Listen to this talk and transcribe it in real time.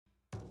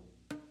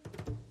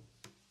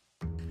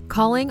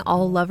Calling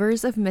all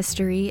lovers of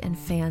mystery and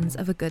fans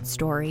of a good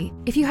story.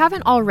 If you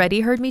haven't already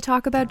heard me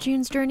talk about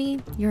June's Journey,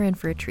 you're in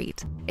for a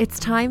treat. It's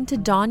time to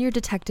don your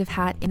detective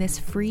hat in this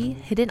free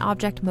hidden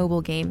object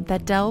mobile game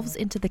that delves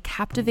into the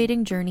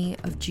captivating journey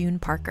of June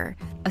Parker,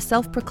 a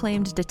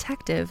self-proclaimed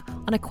detective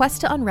on a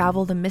quest to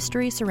unravel the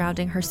mystery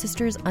surrounding her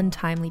sister's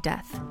untimely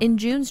death. In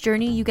June's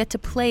Journey, you get to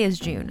play as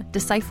June,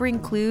 deciphering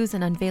clues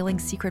and unveiling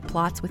secret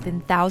plots within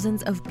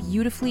thousands of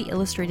beautifully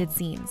illustrated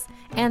scenes.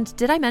 And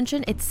did I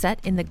mention it's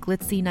set in the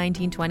glitzy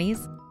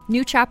 1920s?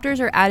 New chapters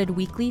are added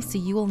weekly, so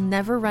you will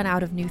never run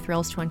out of new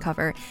thrills to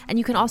uncover, and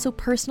you can also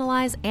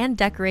personalize and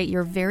decorate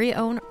your very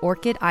own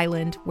Orchid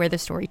Island where the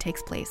story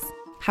takes place.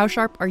 How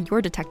sharp are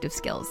your detective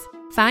skills?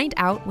 Find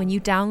out when you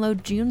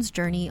download June's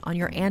Journey on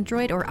your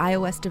Android or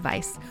iOS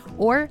device,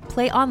 or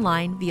play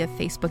online via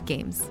Facebook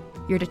Games.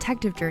 Your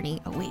detective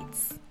journey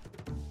awaits.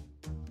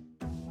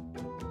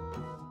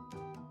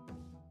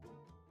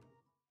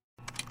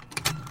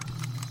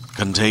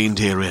 Contained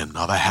herein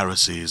are the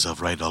heresies of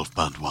Radolf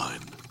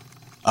Burntwine,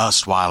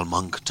 erstwhile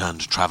monk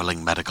turned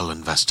traveling medical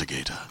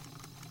investigator.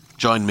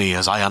 Join me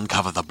as I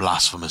uncover the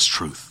blasphemous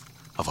truth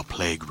of a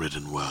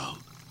plague-ridden world,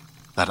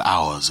 that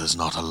ours is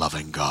not a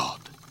loving God,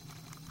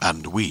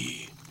 and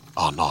we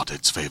are not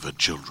its favored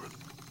children.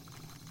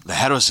 The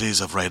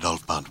heresies of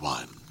Radolf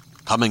Burntwine,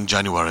 coming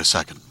January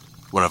 2nd,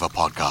 wherever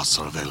podcasts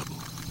are available.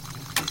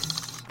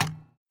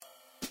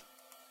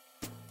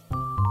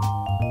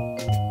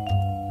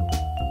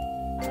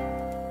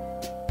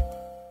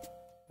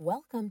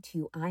 Welcome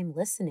to I'm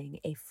Listening,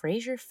 a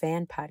Frasier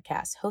fan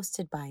podcast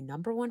hosted by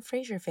number one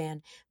Frasier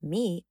fan,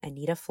 me,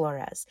 Anita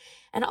Flores.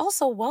 And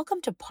also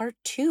welcome to part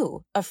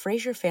 2 of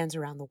Frasier fans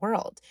around the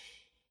world.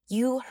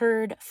 You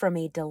heard from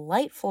a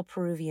delightful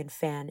Peruvian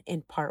fan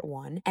in part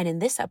 1, and in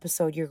this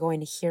episode you're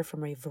going to hear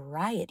from a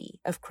variety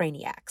of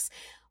craniacs.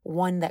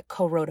 One that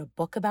co-wrote a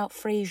book about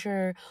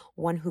Frasier,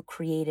 one who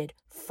created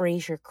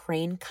Frasier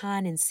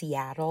CraneCon in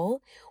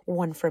Seattle,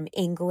 one from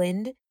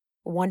England,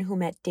 one who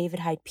met David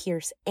Hyde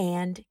Pierce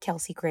and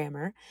Kelsey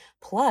Grammer,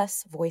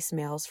 plus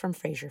voicemails from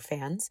Frasier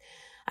fans.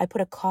 I put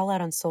a call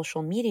out on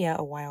social media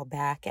a while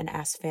back and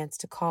asked fans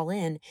to call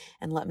in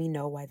and let me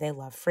know why they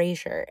love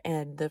Frasier,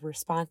 and the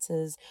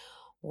responses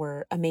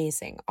were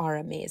amazing, are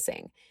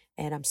amazing,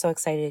 and I'm so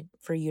excited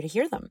for you to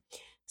hear them.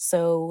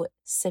 So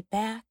sit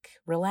back,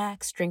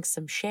 relax, drink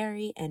some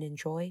sherry, and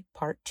enjoy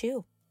part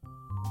 2.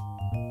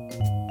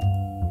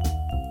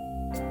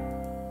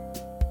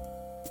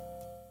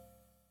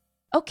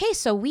 Okay,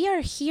 so we are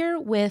here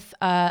with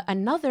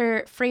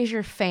another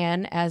Frasier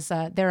fan, as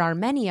there are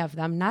many of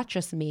them, not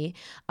just me.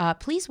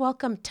 Please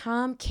welcome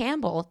Tom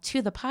Campbell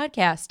to the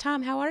podcast.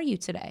 Tom, how are you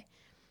today?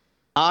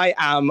 I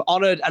am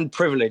honored and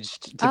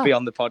privileged to be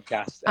on the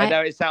podcast. I know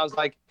it sounds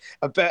like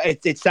a bit,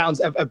 it sounds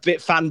a bit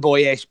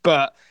fanboyish,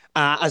 but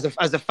as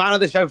a fan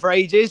of the show for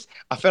ages,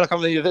 I feel like I'm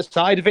on the other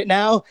side of it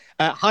now.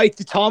 Hi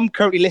to Tom,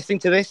 currently listening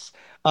to this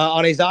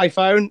on his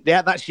iPhone.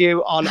 Yeah, that's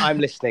you on I'm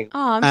Listening.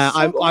 Oh,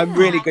 I'm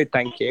really good,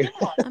 thank you.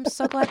 I'm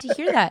so glad to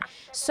hear that.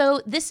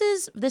 So this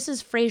is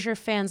Frasier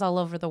fans all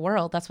over the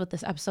world. That's what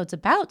this episode's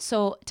about.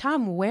 So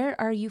Tom, where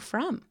are you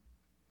from?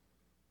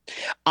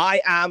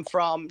 I am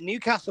from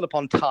Newcastle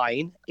upon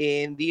Tyne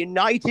in the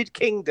United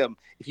Kingdom,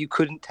 if you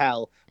couldn't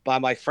tell by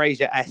my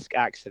Frasier-esque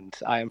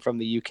accent. I am from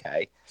the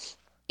UK.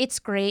 It's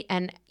great,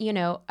 and you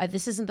know,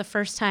 this isn't the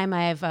first time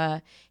I've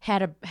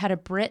had a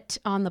Brit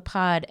on the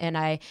pod, and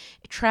I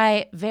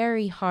try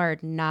very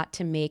hard not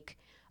to make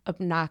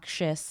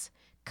obnoxious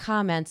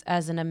comments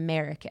as an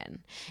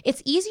American.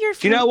 It's easier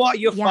for you know what?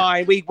 You're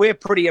fine. We're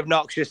pretty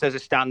obnoxious as a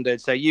standard,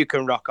 so you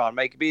can rock on.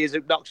 Be as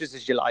obnoxious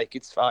as you like.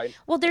 It's fine.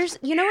 Well,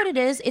 you know what it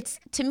is?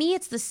 To me,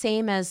 it's the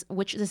same as,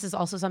 which this is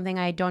also something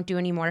I don't do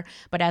anymore,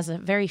 but as a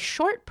very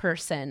short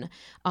person,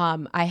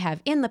 I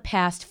have in the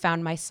past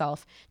found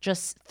myself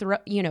just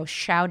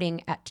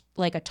shouting at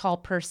like a tall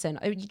person,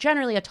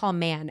 generally a tall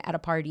man at a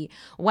party.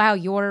 Wow,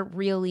 you're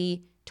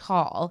really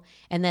tall.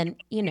 And then,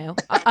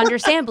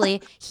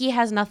 understandably, he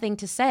has nothing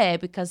to say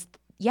because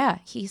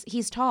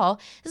he's tall.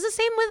 It's the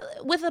same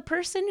with a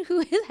person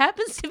who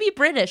happens to be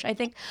British. I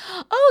think,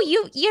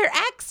 your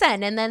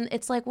accent, and then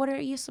it's like, what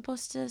are you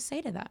supposed to say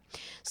to that?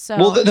 So,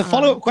 well, the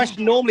follow-up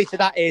question normally to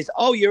that is,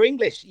 you're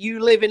English. You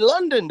live in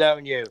London,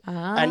 don't you?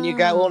 And you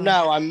go, well,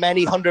 no, I'm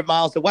many hundred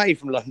miles away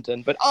from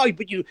London. But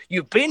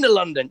you've been to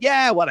London.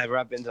 Yeah, whatever.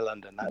 I've been to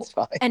London. That's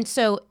fine. And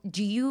so,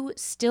 do you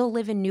still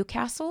live in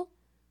Newcastle?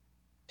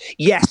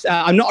 Yes,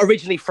 I'm not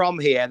originally from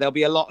here. There'll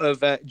be a lot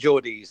of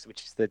Geordies,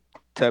 which is the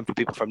term for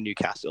people from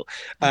Newcastle,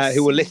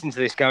 who will listen to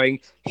this going,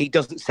 he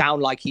doesn't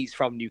sound like he's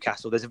from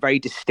Newcastle. There's a very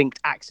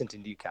distinct accent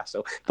in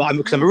Newcastle. But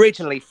I'm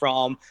originally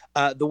from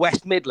the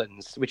West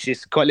Midlands, which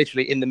is quite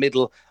literally in the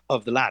middle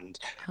of the land,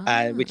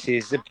 which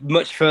is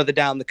much further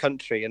down the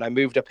country. And I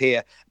moved up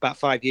here about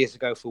 5 years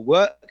ago for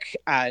work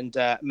and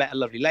met a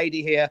lovely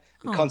lady here.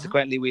 And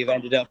consequently, we've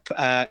ended up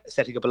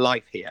setting up a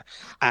life here.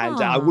 And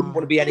I wouldn't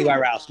want to be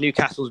anywhere else.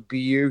 Newcastle's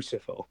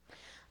beautiful.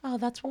 Oh,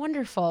 that's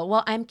wonderful.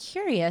 Well, I'm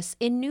curious,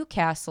 in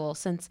Newcastle,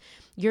 since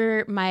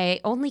you're my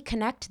only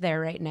connect there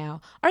right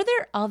now, are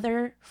there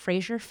other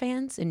Frasier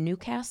fans in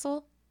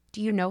Newcastle?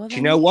 Do you know of Do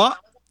you know any? what?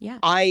 Yeah.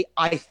 I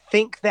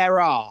think there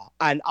are,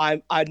 and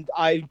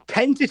I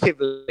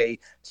tentatively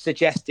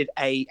suggested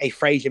a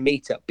Frasier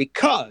meetup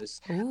because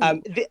Ooh,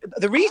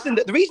 the reason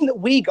that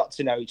we got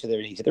to know each other,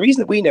 Anita, the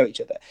reason that we know each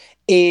other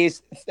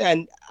is,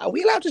 and are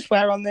we allowed to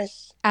swear on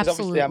this? Because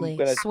obviously I'm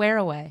absolutely. gonna. Swear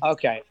away.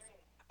 Okay,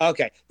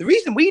 okay. The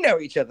reason we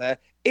know each other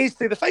is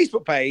through the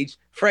Facebook page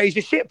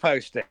Frasier shit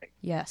posting.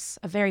 Yes,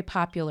 a very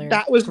popular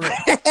That was group.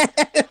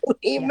 where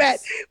we met,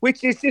 Yes.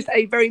 which is just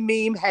a very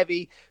meme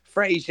heavy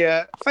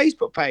Frasier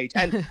Facebook page.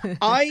 And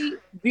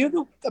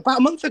about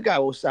a month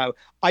ago or so,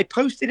 I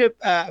posted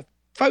a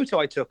photo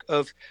I took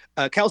of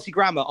Kelsey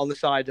Grammer on the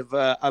side of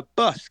a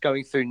bus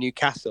going through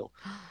Newcastle,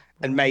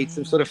 and made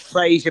some sort Wow. of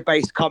Frasier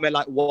based comment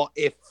like, "What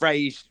if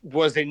Frasier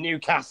was in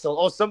Newcastle?"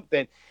 or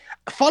something.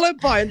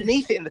 Followed by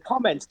underneath it in the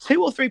comments,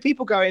 2 or 3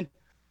 people going,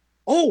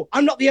 "Oh,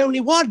 I'm not the only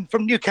one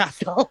from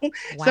Newcastle."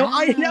 So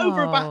I know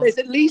for about Wow. there's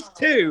at least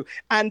 2.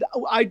 And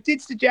I did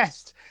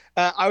suggest,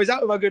 I was out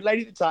with my good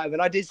lady at the time,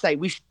 and I did say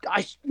we should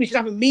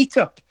have a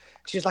meetup.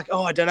 She's like,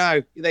 "Oh, I don't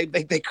know.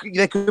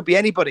 They could be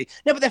anybody."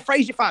 No, but they're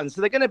Frasier fans,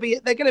 so they're going to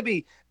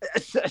be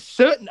a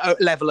certain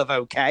level of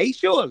okay,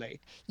 surely.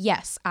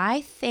 Yes,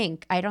 I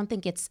don't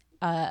think it's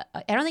a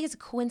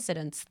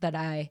coincidence that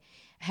I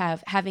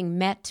having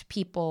met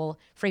people,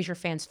 Frasier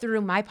fans,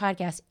 through my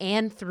podcast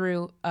and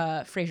through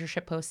Frasier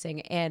ship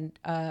posting and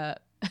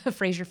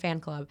Frasier fan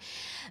club,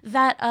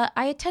 that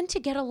I tend to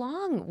get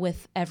along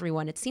with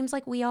everyone. It seems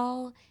like we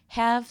all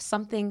have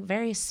something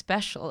very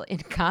special in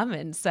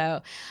common.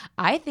 So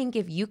I think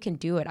if you can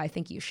do it, I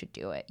think you should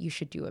do it. You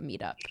should do a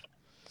meetup.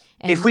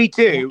 And If we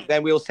yeah. do,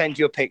 then we'll send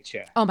you a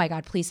picture. Oh my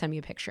God, please send me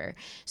a picture.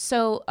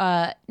 So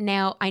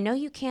now I know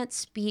you can't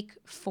speak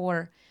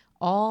for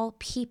all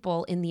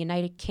people in the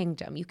United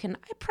Kingdom.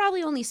 I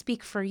probably only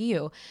speak for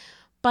you,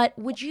 but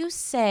would you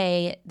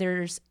say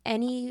there's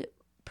any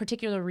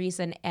particular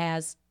reason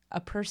as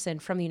a person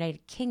from the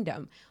United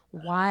Kingdom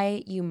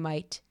why you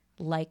might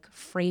like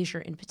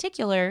Frasier in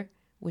particular,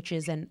 which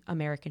is an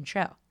American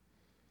show?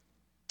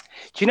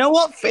 Do you know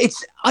what?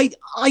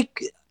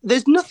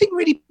 There's nothing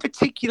really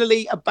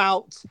particularly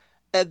about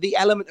the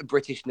element of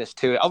Britishness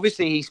to it.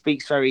 Obviously, he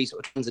speaks very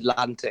sort of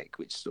transatlantic,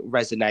 which sort of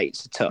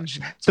resonates a touch.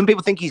 Mm-hmm. Some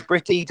people think he's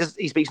British.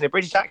 He speaks in a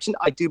British accent.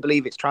 I do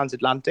believe it's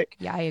transatlantic,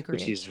 Yeah, I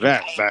which agree. is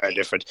very, very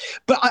different.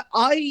 But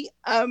I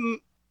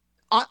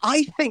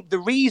think the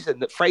reason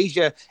that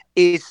Frasier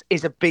is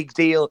a big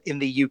deal in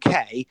the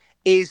UK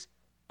is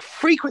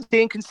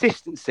frequency and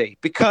consistency,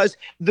 because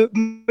the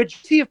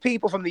majority of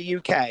people from the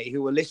UK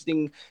who are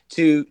listening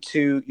to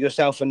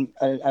yourself and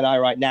I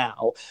right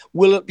now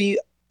will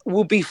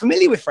be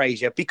familiar with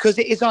Frasier because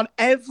it is on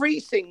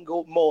every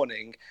single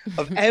morning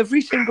of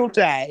every single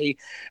day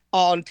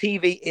on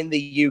TV in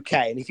the UK.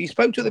 And if you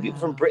spoke to other people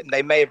from Wow. Britain,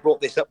 they may have brought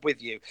this up with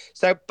you.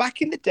 So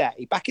back in the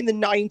day, back in the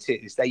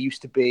 90s, there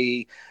used to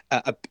be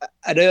an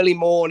early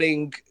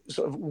morning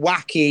sort of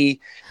wacky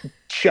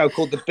show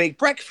called The Big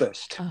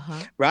Breakfast,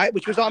 Uh-huh. right?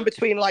 Which was on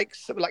between like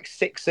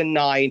 6 and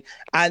 9.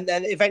 And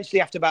then eventually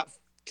after about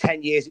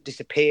 10 years it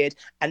disappeared,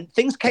 and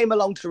things came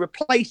along to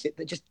replace it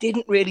that just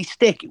didn't really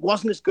stick. It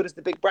wasn't as good as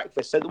The Big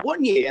Breakfast. So the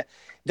one year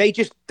they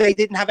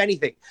didn't have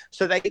anything,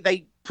 so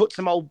they put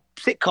some old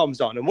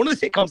sitcoms on, and one of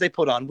the sitcoms they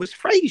put on was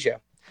Frasier.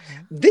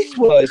 This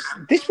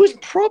was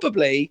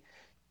probably,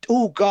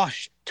 oh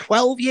gosh,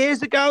 12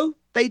 years ago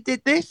they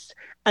did this,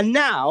 and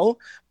now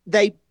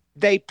they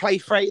play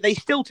Frasier. They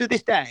still to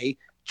this day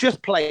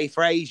just play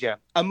Frasier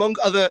among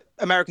other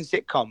American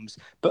sitcoms,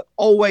 but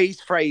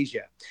always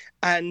Frasier.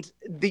 And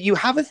you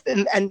have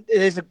and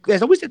there's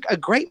always a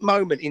great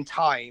moment in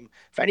time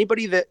for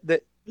anybody that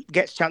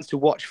gets a chance to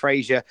watch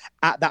Frasier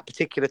at that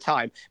particular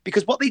time,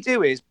 because what they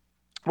do is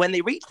when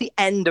they reach the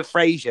end of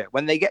Frasier,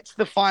 when they get to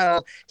the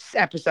final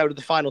episode of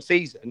the final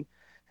season,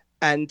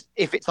 and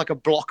if it's like a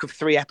block of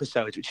 3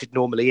 episodes, which it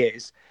normally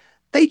is,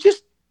 they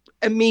just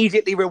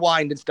immediately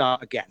rewind and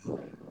start again.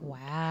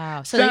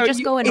 Wow. So they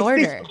just go in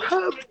order.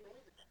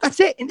 That's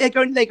it.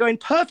 They go in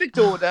perfect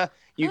order.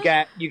 You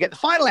get the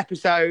final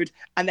episode,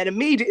 and then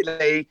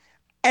immediately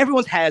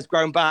everyone's hair's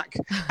grown back,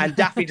 and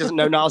Daphne doesn't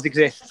know Niles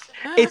exists.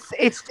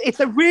 It's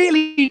a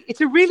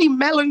really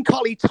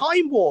melancholy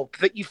time warp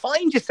that you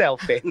find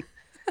yourself in.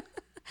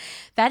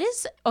 That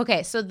is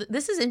okay. So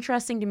this is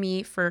interesting to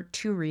me for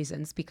 2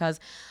 reasons, because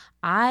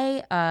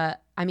I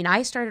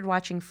started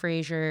watching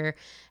Frasier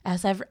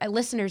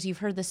listeners, you've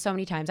heard this so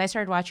many times. I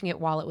started watching it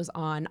while it was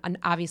on, and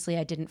obviously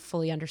I didn't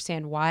fully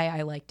understand why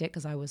I liked it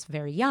because I was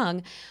very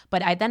young.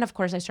 But of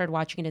course, I started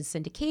watching it in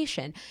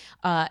syndication.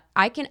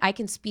 I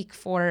can speak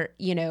for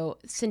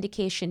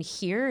syndication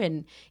here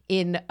in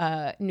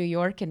New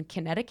York and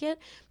Connecticut,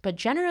 but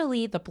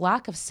generally the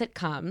block of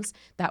sitcoms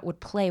that would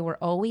play were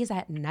always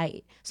at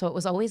night. So it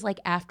was always like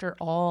after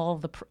all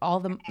the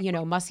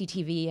must-see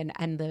TV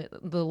and the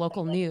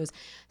local news.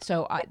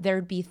 So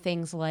there'd be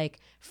things like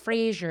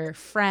Frasier,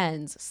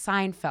 Friends,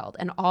 Seinfeld,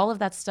 and all of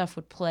that stuff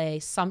would play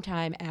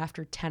sometime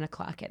after 10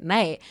 o'clock at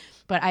night.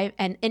 But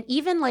and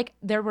even like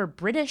there were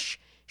British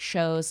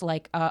shows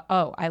like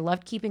I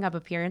loved Keeping Up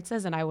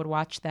Appearances, and I would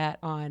watch that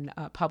on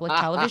public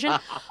television.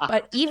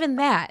 But even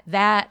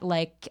that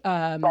like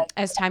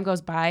as time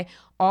goes by,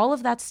 all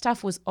of that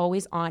stuff was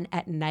always on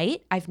at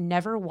night. I've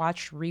never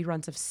watched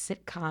reruns of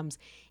sitcoms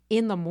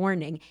in the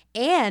morning.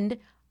 And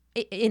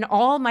in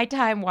all my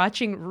time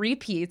watching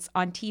repeats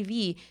on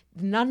TV,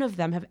 none of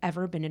them have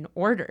ever been in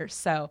order.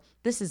 So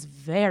this is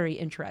very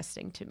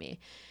interesting to me.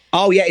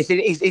 Oh yeah,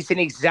 it's an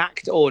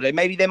exact order.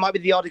 Maybe there might be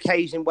the odd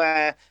occasion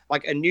where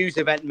like a news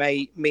event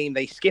may mean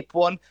they skip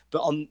one,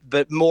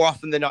 but more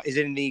often than not is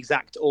in the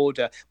exact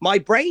order. My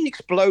brain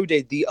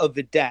exploded the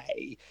other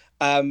day.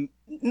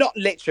 Not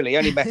literally,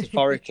 only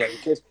metaphorically,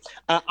 because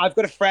I've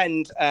got a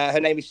friend, her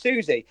name is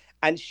Susie,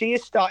 and she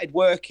has started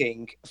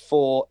working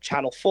for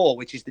Channel 4,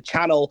 which is the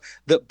channel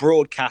that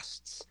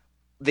broadcasts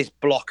this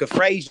block of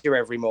Frasier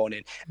every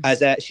morning,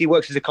 as she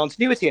works as a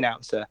continuity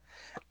announcer.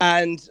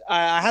 And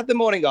I had the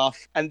morning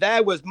off, and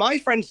there was my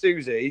friend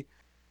Susie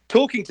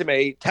talking to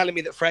me, telling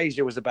me that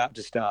Frasier was about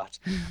to start.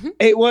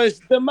 It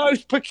was the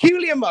most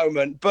peculiar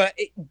moment, but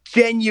it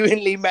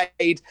genuinely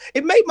made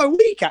my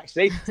week,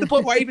 actually, to the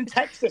point where I even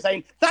texted her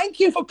saying, "Thank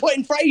you for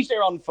putting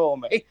Frasier on for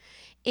me."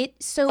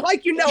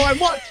 Like I'm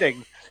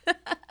watching.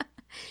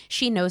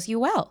 She knows you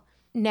well.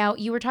 Now,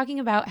 you were talking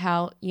about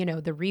how,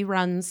 the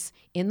reruns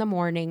in the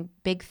morning,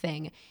 big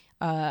thing,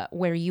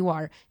 where you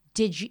are.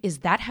 Is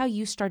that how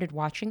you started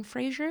watching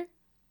Frasier?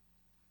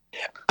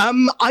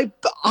 No,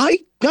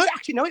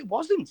 it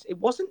wasn't. It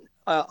wasn't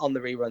on the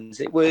reruns.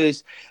 It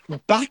was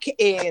back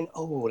in,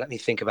 let me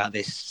think about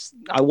this.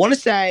 I want to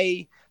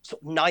say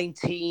sort of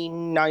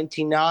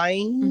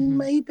 1999,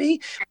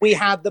 maybe. We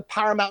had the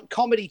Paramount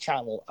Comedy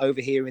Channel over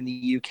here in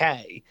the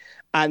UK.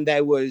 And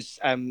there was,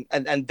 and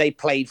they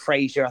played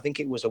Frasier. I think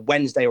it was a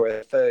Wednesday or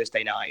a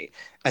Thursday night.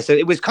 And so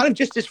it was kind of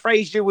just as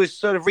Frasier was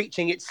sort of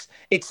reaching its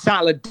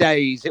salad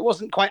days. It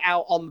wasn't quite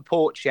out on the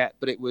porch yet,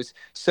 but it was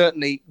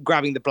certainly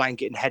grabbing the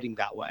blanket and heading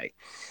that way.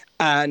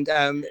 And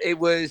it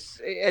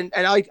was, and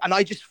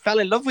I just fell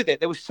in love with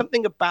it. There was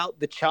something about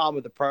the charm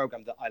of the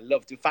program that I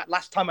loved. In fact,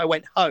 last time I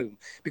went home,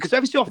 because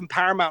every so often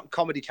Paramount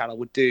Comedy Channel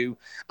would do,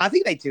 I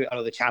think they do it on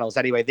other channels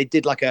anyway. They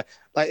did like a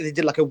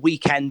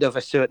weekend of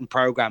a certain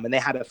program, and they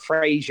had a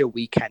Frasier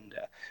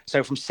weekender.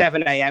 So from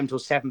 7 a.m. till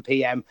 7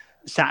 p.m.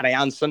 Saturday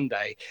and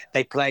Sunday,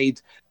 they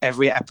played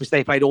every episode.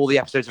 They played all the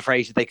episodes of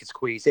Frasier they could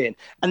squeeze in.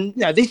 And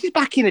this is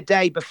back in a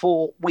day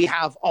before we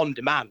have on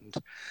demand,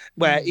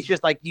 where it's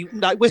just like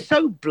we're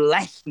so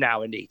blessed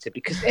now, Anita,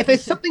 because if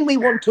there's something we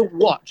want to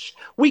watch,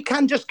 we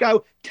can just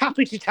go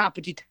tappity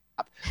tappity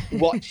tap,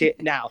 watch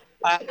it now.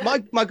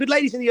 My good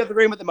lady's in the other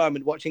room at the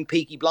moment watching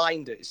Peaky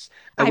Blinders,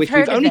 which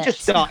we've only just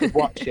started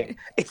watching.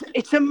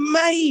 It's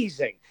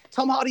amazing.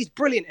 Tom Hardy's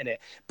brilliant in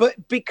it.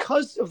 But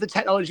because of the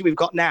technology we've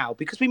got now,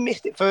 because we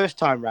missed it first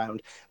time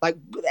round, like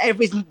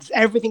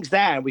everything's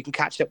there and we can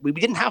catch up. We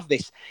didn't have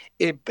this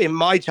in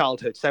my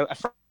childhood. So a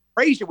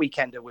Frasier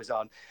weekender was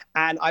on,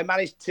 and I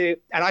managed to.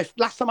 And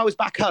last time I was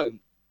back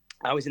home,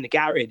 I was in the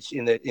garage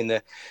in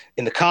the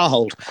car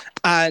hold,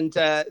 and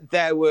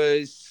there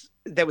was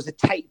a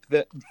tape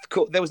that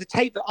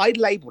I'd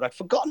labelled. I'd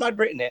forgotten I'd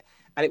written it.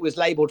 And it was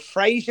labelled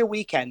Frasier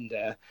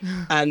Weekender,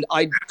 and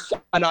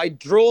I'd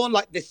drawn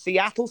like the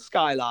Seattle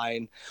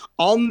skyline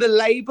on the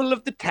label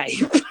of the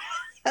tape,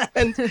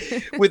 and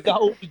with the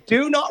whole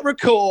 "Do not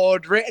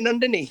record" written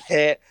underneath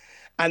it,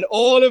 and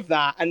all of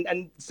that,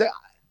 and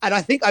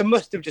I think I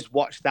must have just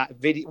watched that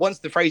video once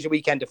the Frasier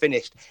Weekender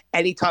finished.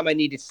 Anytime I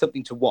needed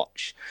something to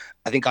watch,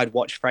 I think I'd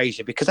watch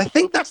Frasier, because I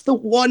think that's the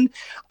one.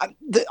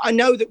 I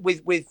know that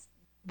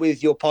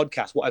with your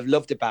podcast, what I've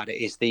loved about it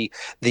is the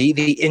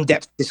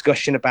in-depth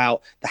discussion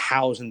about the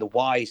hows and the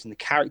whys and the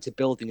character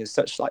building and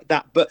such like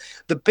that. But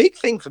the big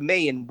thing for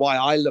me and why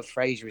I love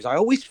Frasier is I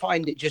always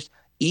find it just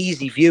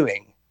easy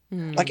viewing.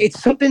 Like it's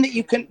something that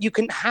you can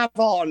have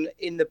on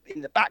in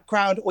the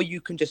background, or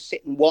you can just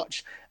sit and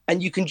watch,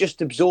 and you can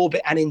just absorb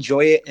it and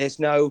enjoy it. There's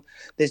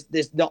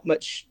not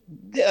much.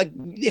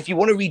 If you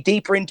want to read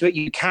deeper into it,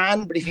 you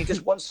can. But if you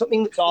just want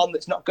something that's on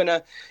that's not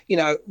gonna,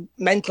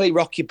 mentally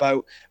rock your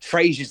boat,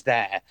 Frasier's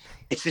there.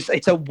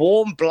 It's a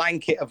warm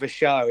blanket of a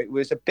show. It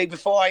was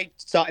before I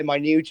started my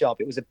new job,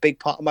 it was a big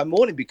part of my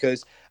morning,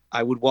 because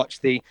I would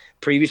watch the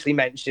previously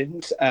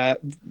mentioned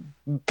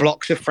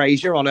blocks of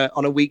Frasier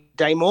on a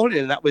weekday morning,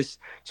 and that was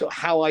sort of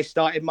how I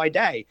started my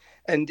day.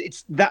 And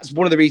that's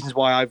one of the reasons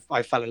why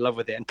I fell in love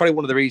with it, and probably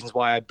one of the reasons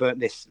why I burnt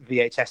this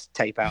VHS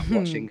tape out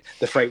watching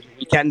the Frasier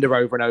Weekender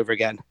over and over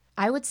again.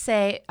 I would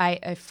say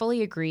I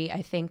fully agree.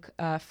 I think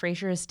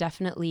Frasier is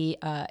definitely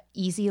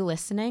easy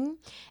listening,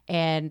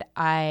 and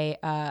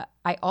I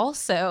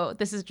also,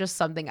 this is just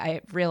something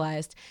I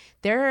realized,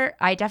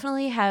 I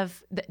definitely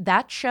have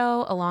that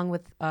show, along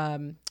with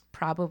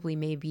probably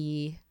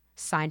maybe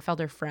Seinfeld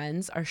or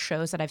Friends are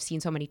shows that I've seen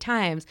so many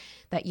times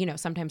that,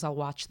 sometimes I'll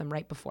watch them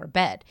right before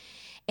bed.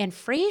 And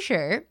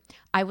Frasier,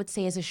 I would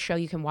say, is a show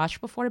you can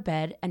watch before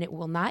bed and it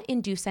will not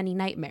induce any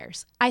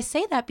nightmares. I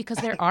say that because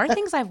there are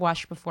things I've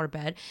watched before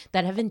bed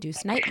that have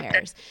induced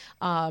nightmares.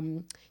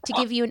 To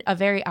give you a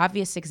very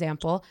obvious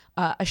example,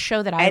 a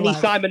show that I love.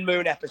 Any Simon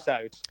Moon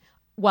episode?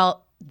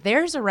 Well,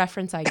 there's a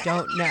reference I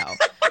don't know.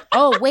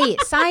 Oh, wait,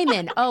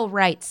 Simon. Oh,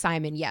 right,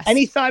 Simon, yes.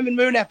 Any Simon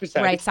Moon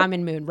episode? Right,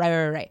 Simon Moon.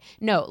 Right.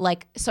 No,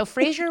 so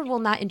Frasier will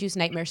not induce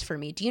nightmares for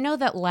me. Do you know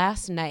that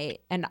last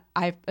night, and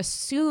I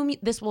assume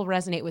this will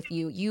resonate with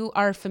you, you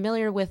are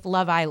familiar with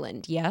Love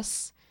Island,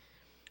 yes?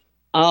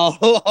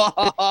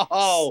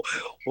 Oh,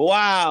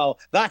 wow.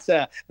 That's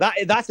a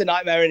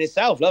nightmare in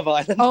itself, Love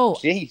Island. Oh,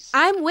 jeez.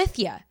 I'm with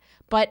you.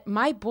 But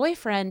my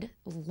boyfriend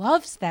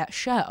loves that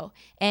show.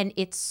 And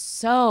it's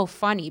so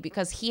funny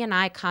because he and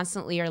I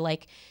constantly are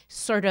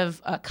sort of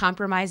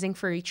compromising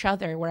for each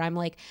other, where I'm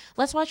like,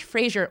 let's watch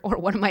Frasier, or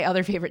one of my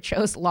other favorite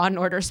shows, Law and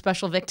Order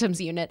Special Victims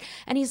Unit.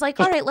 And he's like,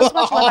 all right, let's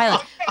watch Love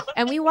Island.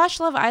 And we watched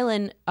Love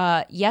Island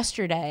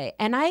yesterday,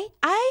 and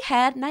I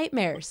had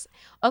nightmares.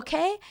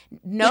 Okay?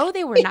 No,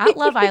 they were not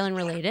Love Island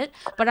related,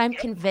 but I'm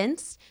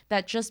convinced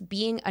that just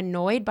being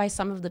annoyed by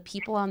some of the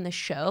people on the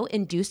show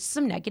induced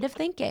some negative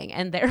thinking,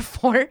 and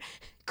therefore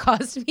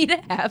caused me to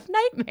have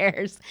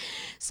nightmares.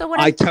 So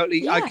I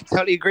totally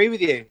agree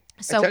with you.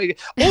 So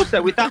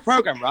also with that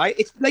program, right?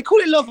 They call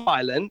it Love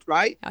Island,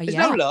 right? There's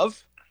no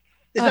love.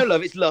 There's no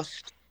love. It's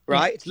lust,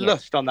 right? It's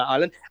lust on that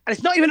island, and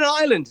it's not even an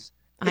island.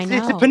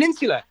 It's a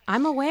peninsula.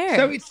 I'm aware.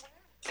 So it's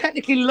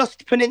technically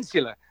Lust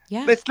Peninsula.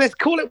 Yeah. Let's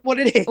call it what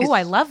it is. Oh,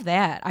 I love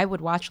that. I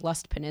would watch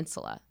Lust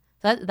Peninsula.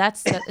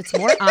 It's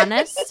more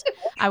honest.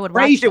 I would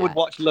watch Frasier would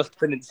watch Lust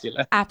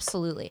Peninsula.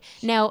 Absolutely.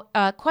 Now,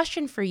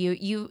 question for you.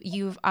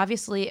 You've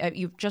obviously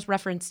you've just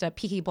referenced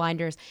Peaky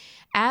Blinders.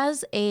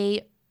 As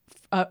a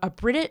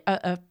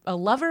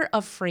lover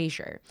of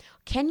Frasier,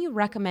 can you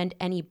recommend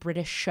any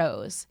British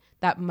shows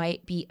that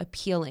might be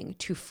appealing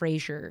to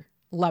Frasier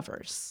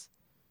lovers?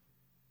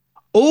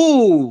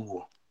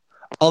 Oh,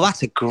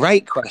 that's a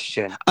great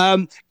question.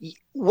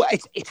 Well,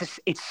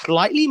 it's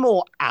slightly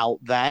more out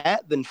there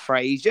than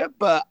Frasier,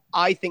 but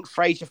I think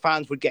Frasier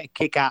fans would get a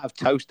kick out of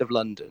Toast of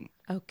London.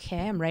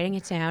 Okay, I'm writing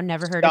it down.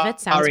 Never heard of it.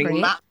 Sounds great.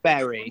 Matt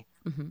Berry.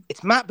 Mm-hmm.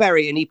 It's Matt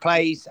Berry, and he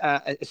plays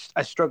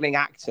a struggling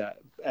actor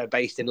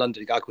based in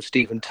London, a guy called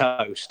Stephen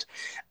Toast,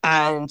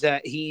 and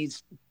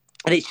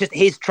it's just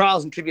his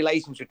trials and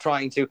tribulations with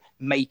trying to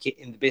make it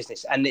in the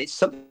business. And it's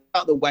something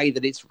about the way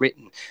that it's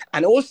written.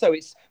 And also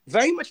it's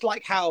very much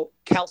like how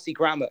Kelsey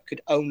Grammer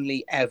could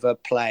only ever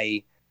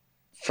play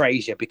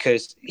Frasier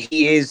because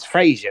he is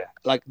Frasier.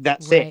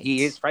 That's it.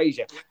 He is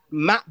Frasier.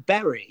 Matt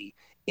Berry,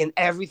 in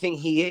everything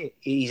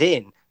he's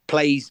in,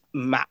 plays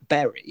Matt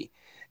Berry.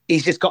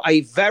 He's just got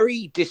a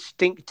very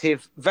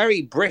distinctive,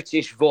 very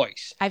British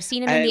voice. I've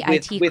seen him in the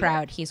IT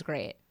crowd. He's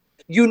great.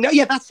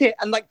 That's it.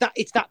 And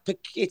it's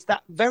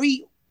that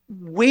very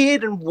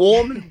weird and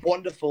warm and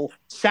wonderful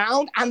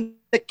sound, and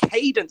the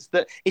cadence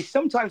that is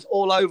sometimes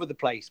all over the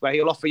place, where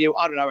he'll offer you,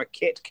 I don't know, a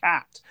Kit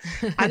Kat,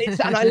 and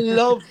I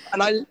love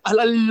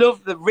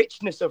the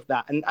richness of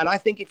that. And I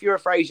think if you're a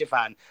Frasier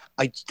fan,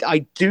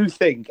 I do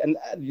think, and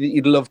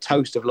you'd love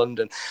Toast of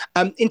London.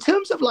 In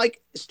terms of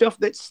stuff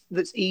that's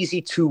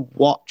easy to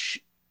watch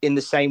in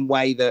the same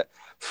way that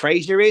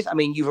Frasier is. I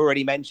mean, you've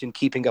already mentioned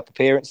Keeping Up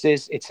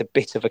Appearances. It's a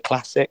bit of a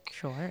classic.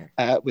 Sure.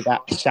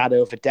 Without a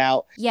shadow of a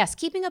doubt. Yes,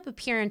 Keeping Up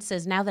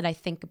Appearances, now that I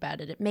think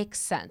about it, it makes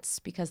sense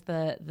because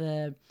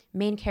the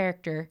main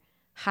character,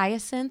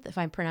 Hyacinth, if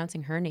I'm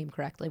pronouncing her name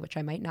correctly, which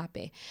I might not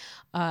be.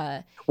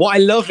 What I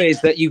love is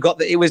that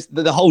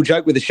the whole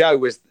joke with the show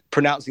was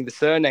pronouncing the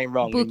surname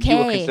wrong. Bouquet. And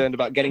you were concerned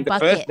about getting the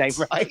first name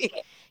right.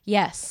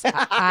 Yes,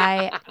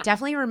 I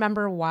definitely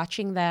remember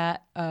watching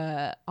that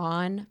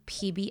on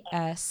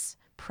PBS,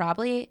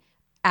 probably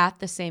at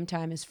the same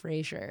time as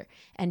Frasier,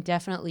 and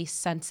definitely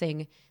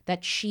sensing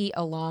that she,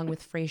 along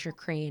with Frasier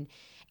Crane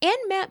and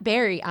Matt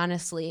Berry,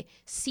 honestly,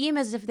 seem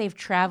as if they've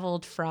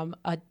traveled from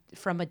a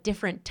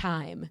different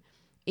time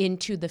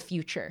into the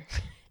future.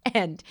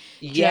 And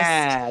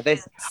they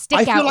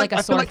stick out like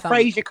a sore thumb. I feel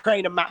like Frasier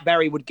Crane and Matt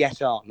Berry would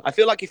get on. I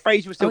feel like if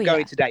Frasier was still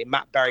going today,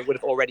 Matt Berry would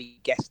have already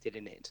guessed it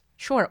in it.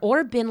 Sure,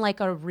 or been like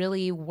a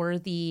really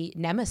worthy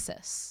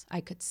nemesis,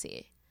 I could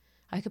see.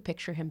 I could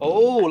picture him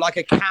being like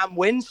a Cam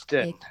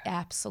Winston.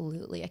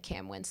 Absolutely, a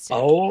Cam Winston.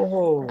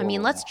 Oh. I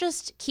mean, let's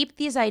just keep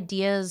these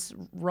ideas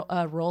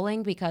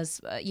rolling because,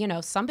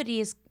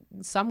 somebody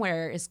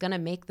somewhere is going to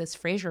make this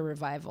Frasier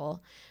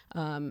revival.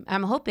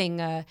 I'm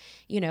hoping, I'm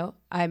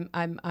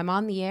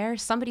on the air.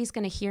 Somebody's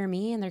going to hear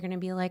me and they're going to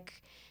be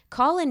like,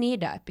 call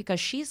Anita because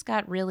she's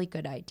got really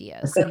good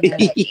ideas.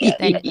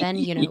 And then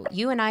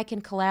you and I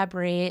can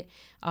collaborate.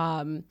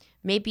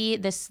 Maybe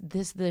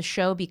the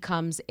show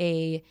becomes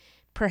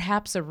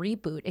perhaps a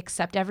reboot,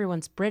 except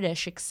everyone's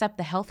British, except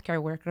the healthcare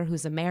worker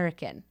who's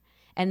American.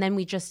 And then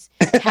we just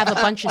have a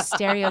bunch of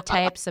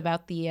stereotypes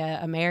about the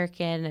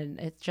American, and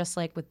it's just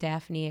like with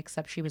Daphne,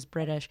 except she was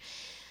British.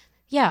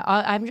 Yeah,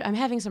 I'm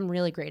having some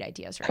really great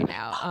ideas right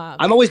now.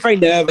 I'm always very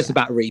nervous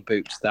about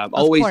reboots, though. I'm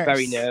always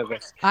very course.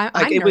 nervous.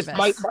 I'm It was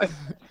nervous.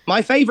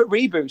 my favorite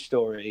reboot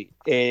story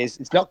is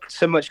it's not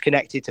so much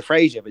connected to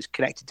Frasier, but it's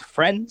connected to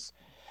Friends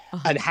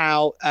and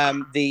how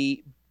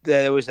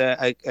there was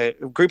a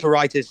group of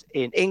writers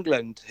in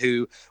England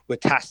who were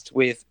tasked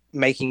with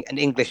making an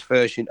English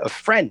version of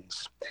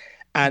Friends,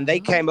 and they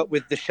came up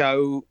with the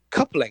show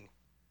Coupling.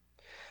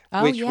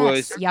 Oh, Which yes.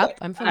 was, Yep,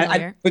 I'm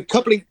familiar. with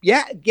Coupling,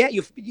 you're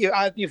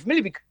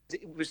familiar because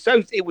it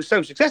was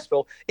so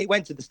successful. It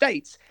went to the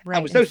States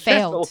and was so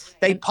successful.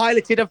 They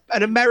piloted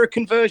an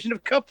American version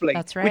of Coupling,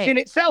 That's right. which in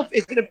itself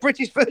is a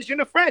British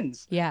version of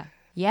Friends. Yeah.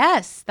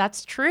 Yes,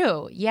 that's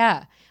true.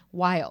 Yeah.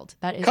 Wild.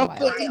 That is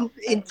Coupling, wild.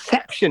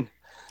 Inception.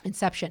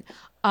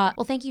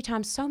 Well, thank you,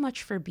 Tom, so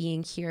much for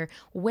being here.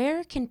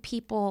 Where can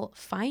people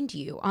find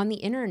you on the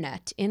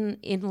internet, in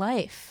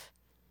life?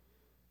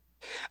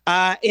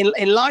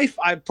 In life,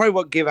 I probably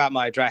won't give out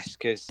my address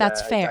because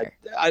that's fair.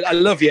 I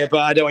love you, but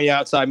I don't want you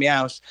outside my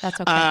house. That's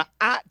okay.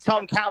 At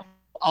Tom Campbell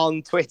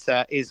on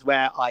Twitter is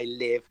where I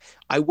live.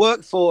 I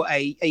work for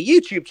a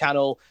YouTube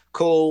channel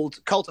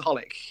called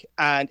Cultaholic,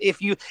 and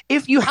if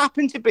you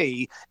happen to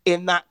be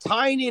in that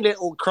tiny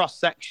little cross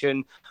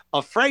section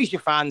of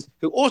Frasier fans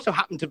who also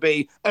happen to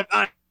be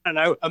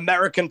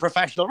American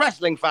professional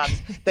wrestling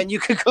fans, then you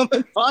can come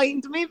and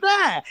find me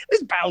there.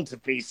 There's bound to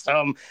be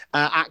some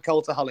at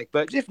Cultaholic,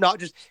 but if not,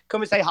 just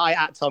come and say hi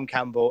at Tom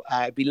Campbell.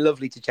 It'd be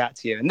lovely to chat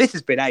to you. And this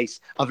has been ace.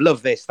 I've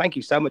loved this. Thank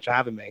you so much for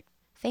having me.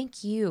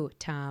 Thank you,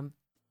 Tom.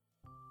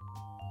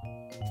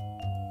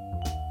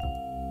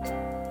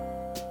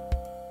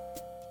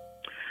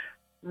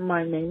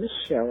 My name is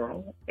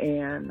Cheryl,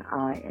 and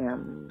I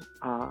am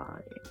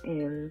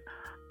in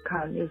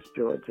Conyers,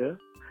 Georgia,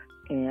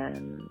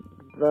 and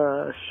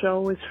the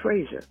show is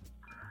Frasier.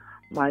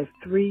 My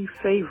three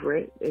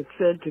favorite, it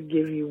said to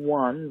give you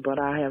one, but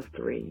I have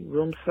three.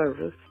 Room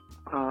Service,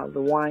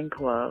 The Wine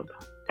Club,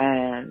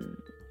 and,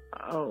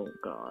 oh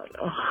God,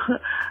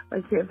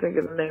 I can't think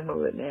of the name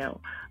of it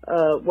now.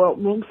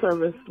 Room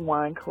Service,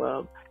 Wine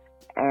Club,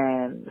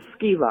 and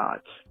Ski Lodge.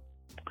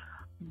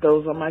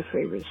 Those are my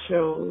favorite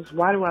shows.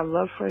 Why do I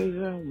love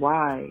Frasier?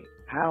 Why?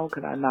 How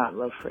could I not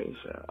love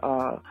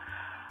Frasier?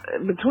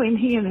 Between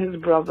he and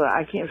his brother,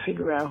 I can't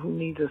figure out who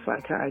needs a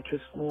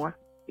psychiatrist more.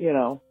 You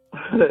know,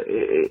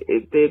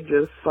 they're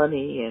just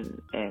funny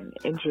and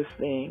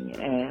interesting.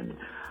 And,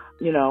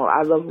 you know,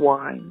 I love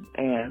wine.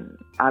 And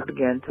I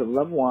began to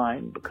love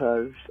wine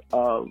because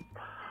of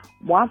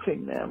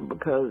watching them,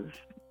 because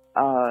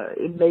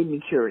it made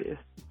me curious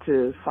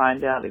to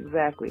find out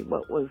exactly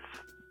what was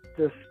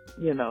just,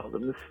 you know, the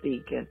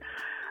mystique and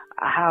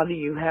how do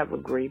you have a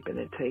grape and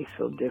it tastes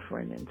so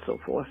different and so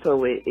forth.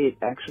 So it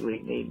actually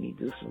made me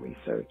do some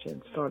research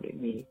and started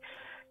me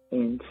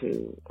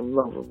into a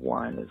love of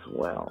wine as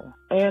well.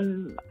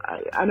 And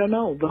I don't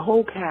know, the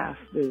whole cast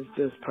is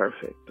just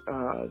perfect.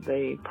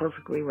 They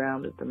perfectly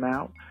rounded them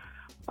out.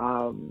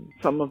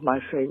 Some of my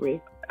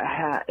favorites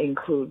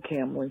include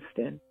Cam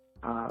Winston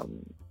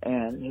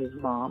and his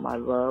mom. I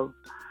love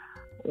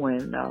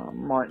when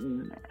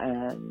Martin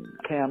and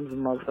Cam's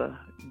mother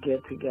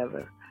get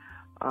together.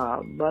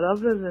 But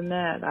other than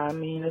that, I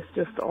mean, it's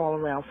just all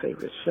around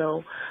favorite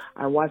show.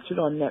 I watch it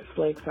on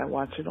Netflix. I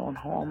watch it on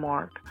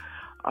Hallmark.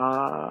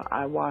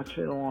 I watch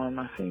it on,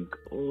 I think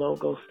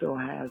Logo still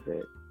has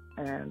it,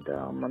 and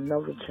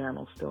another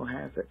channel still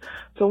has it.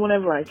 So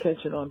whenever I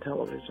catch it on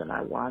television,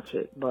 I watch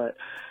it. But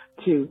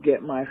to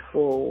get my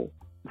full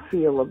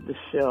feel of the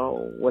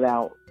show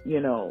without, you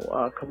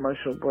know,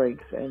 commercial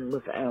breaks and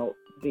without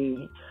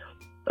the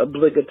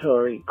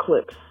obligatory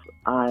clips,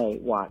 I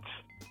watch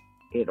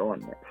it on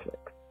Netflix.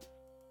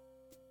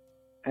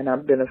 And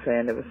I've been a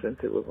fan ever since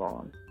it was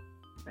on.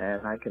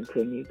 And I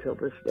continue till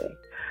this day.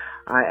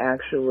 I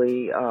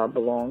actually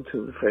belong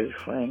to the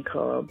Frasier Fan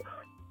Club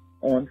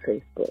on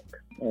Facebook.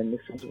 And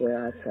this is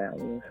where I found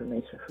the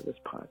information for this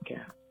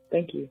podcast.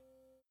 Thank you.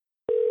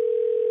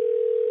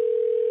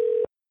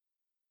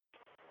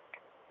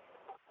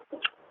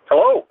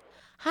 Hello.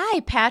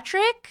 Hi,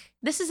 Patrick.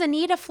 This is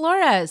Anita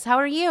Flores. How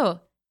are you?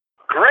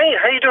 Great.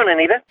 How you doing,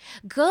 Anita?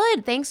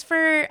 Good. Thanks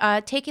for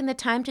taking the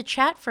time to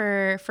chat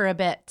for a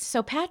bit.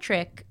 So,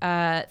 Patrick,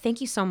 thank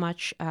you so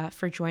much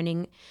for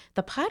joining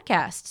the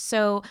podcast.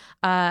 So,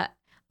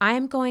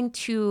 I'm going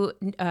to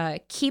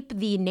keep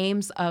the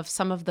names of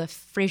some of the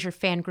Frasier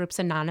fan groups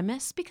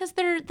anonymous because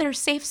they're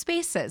safe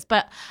spaces.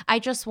 But I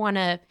just want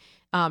to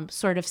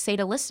sort of say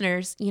to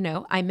listeners, you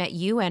know, I met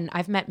you and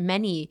I've met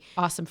many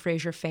awesome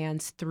Frasier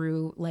fans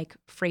through like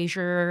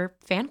Frasier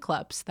fan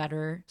clubs that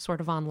are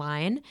sort of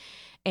online.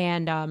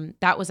 And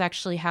that was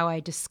actually how I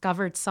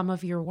discovered some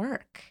of your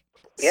work.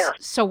 Yeah.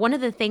 So one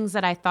of the things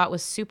that I thought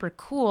was super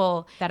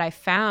cool that I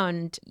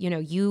found, you know,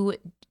 you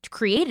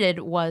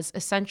created was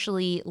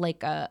essentially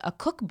like a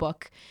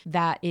cookbook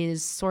that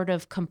is sort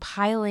of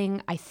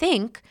compiling, I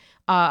think,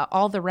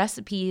 all the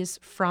recipes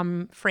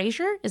from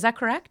Frasier. Is that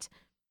correct?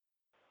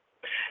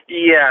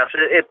 Yes,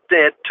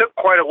 it took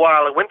quite a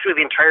while. I went through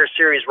the entire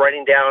series,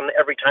 writing down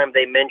every time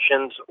they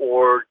mentioned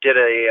or did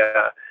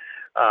a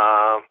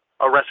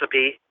a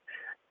recipe,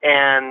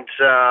 and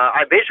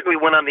I basically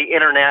went on the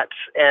internet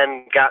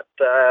and got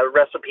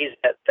recipes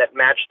that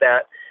matched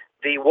that.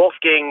 The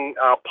Wolfgang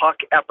Puck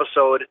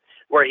episode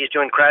where he's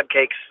doing crab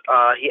cakes,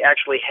 he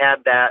actually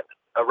had that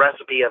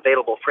recipe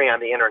available free on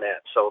the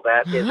internet. So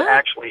that is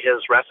actually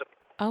his recipe.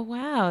 Oh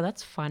wow,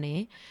 that's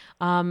funny.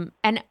 And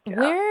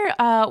where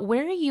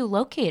are you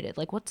located?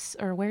 Like where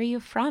are you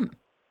from?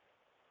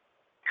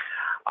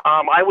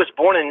 I was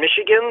born in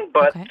Michigan,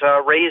 but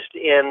raised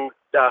in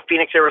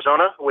Phoenix,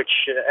 Arizona,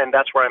 and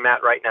that's where I'm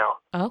at right now.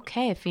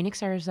 Okay,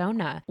 Phoenix,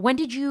 Arizona. When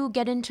did you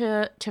get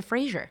into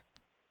Frasier?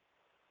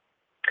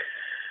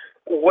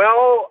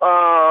 Well,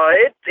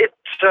 it's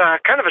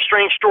kind of a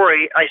strange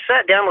story. I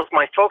sat down with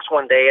my folks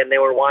one day, and they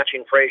were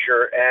watching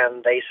Frasier,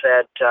 and they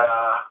said,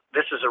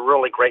 this is a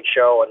really great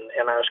show,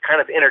 and I was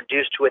kind of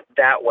introduced to it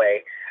that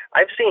way.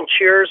 I've seen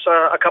Cheers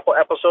a couple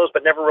episodes,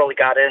 but never really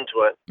got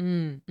into it.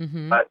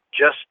 Mm-hmm. But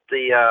just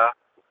the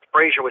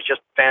Frasier was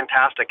just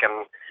fantastic,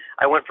 and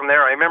I went from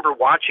there. I remember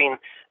watching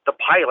the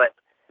pilot,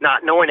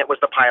 not knowing it was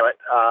the pilot,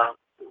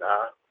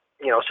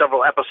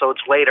 several episodes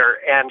later,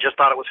 and just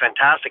thought it was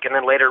fantastic. And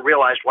then later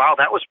realized, wow,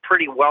 that was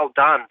pretty well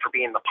done for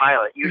being the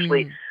pilot.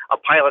 Usually a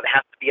pilot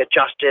has to be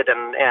adjusted,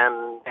 and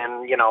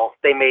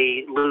they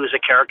may lose a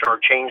character or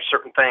change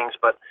certain things,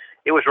 but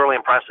it was really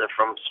impressive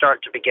from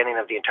start to beginning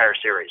of the entire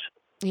series.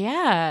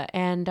 Yeah,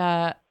 and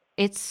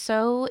it's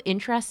so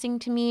interesting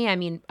to me. I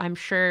mean, I'm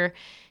sure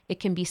it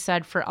can be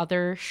said for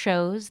other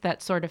shows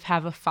that sort of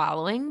have a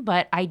following,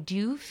 but I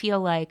do feel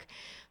like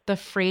the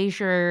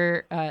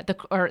Frasier,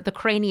 the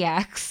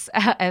Craniacs,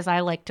 as I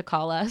like to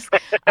call us,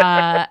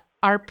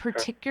 are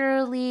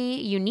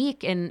particularly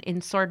unique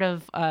in sort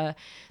of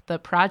the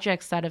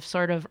projects that have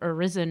sort of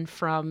arisen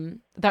from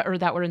that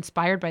were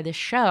inspired by this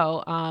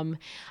show. I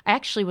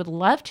actually would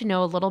love to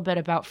know a little bit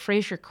about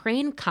Frasier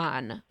Crane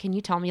Con. Can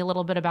you tell me a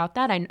little bit about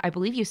that? I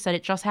believe you said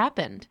it just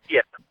happened.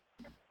 Yeah.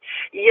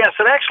 Yes,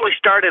 it actually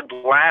started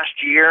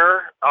last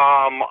year.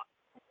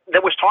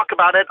 There was talk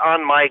about it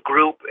on my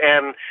group,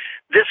 and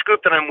this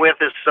group that I'm with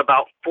is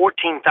about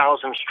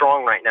 14,000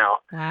 strong right now.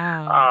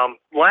 Wow.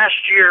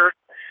 Last year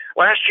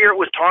it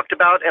was talked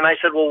about, and I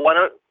said, well,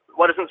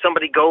 why doesn't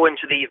somebody go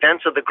into the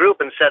events of the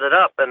group and set it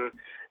up?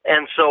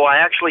 And so I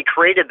actually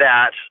created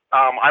that.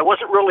 I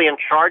wasn't really in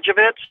charge of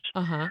it.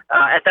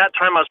 At that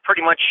time, I was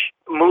pretty much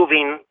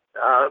moving,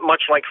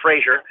 much like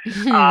Frasier,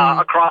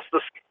 across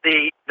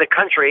the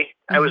country.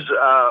 I was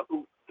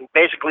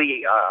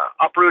basically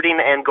uprooting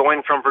and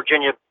going from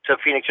Virginia to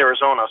Phoenix,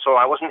 Arizona, so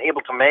I wasn't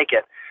able to make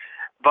it.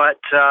 But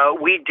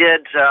we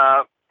did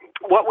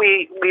what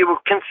we were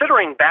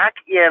considering back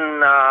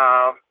in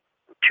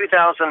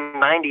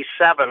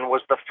 2097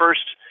 was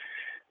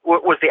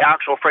the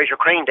actual Frasier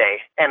Crane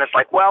Day, and it's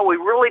like, well, we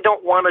really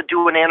don't want to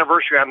do an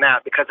anniversary on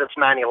that because it's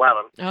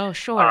 9/11. Oh,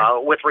 sure.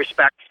 With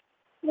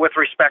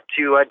respect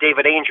to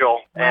David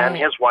Angel and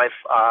his wife,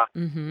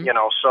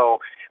 so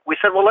we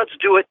said, well, let's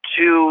do it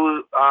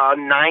to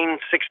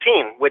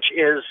 9/16, which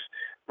is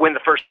when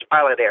the first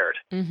pilot aired.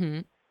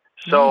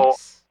 So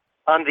Nice.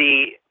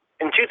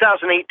 in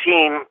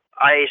 2018,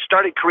 I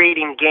started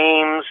creating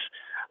games,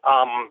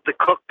 the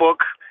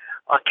cookbook,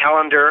 a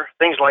calendar,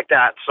 things like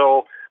that.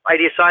 So I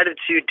decided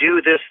to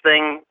do this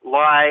thing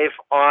live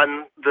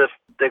on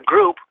the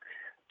group,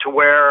 to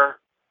where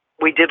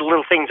we did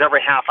little things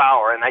every half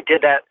hour, and I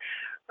did that.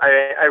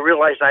 I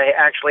realized I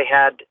actually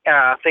had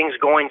things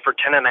going for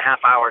 10 and a half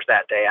hours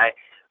that day. I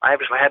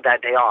actually had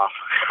that day off.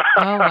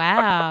 Oh,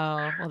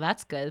 wow. Well,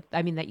 that's good.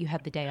 I mean, that you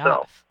had the day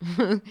off.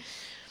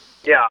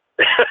 Yeah.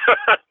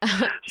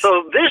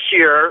 So this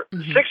year,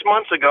 6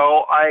 months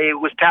ago, I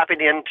was tapping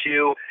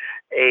into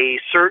a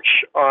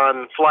search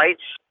on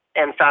flights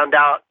and found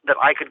out that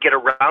I could get a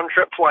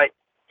round-trip flight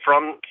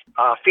from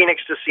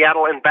Phoenix to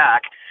Seattle and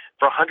back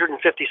for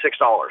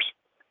 $156.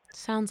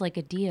 Sounds like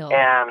a deal.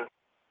 And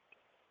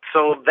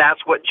so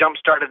that's what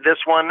jump-started this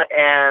one,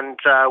 and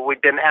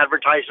we've been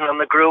advertising on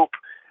the group,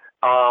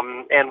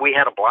 and we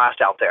had a blast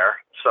out there.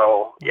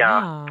 So,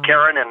 Wow.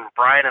 Karen and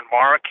Brian and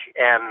Mark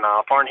and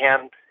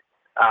Farnhand,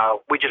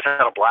 we just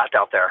had a blast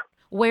out there.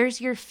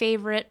 Where's your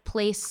favorite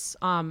place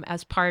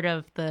as part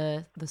of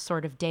the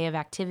sort of day of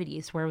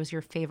activities? Where was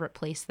your favorite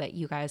place that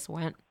you guys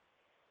went?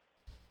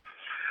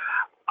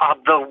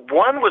 The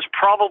one was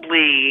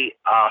probably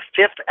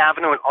Fifth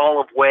Avenue and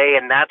Olive Way,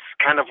 and that's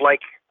kind of like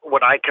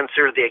what I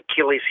consider the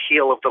Achilles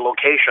heel of the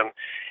location.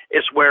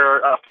 Is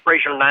where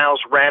Frasier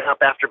Niles ran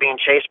up after being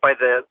chased by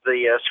the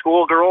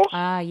schoolgirls.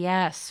 Ah,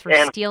 yes, for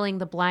stealing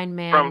the blind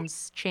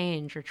man's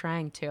change, or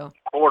trying to.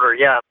 Quarter,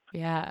 yeah.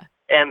 Yeah.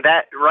 And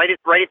that right at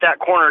that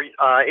corner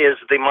is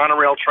the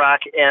monorail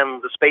track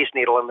and the Space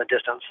Needle in the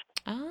distance.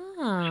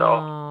 Oh.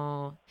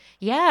 So,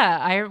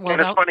 yeah.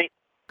 and it's funny.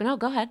 No,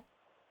 go ahead.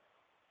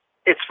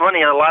 It's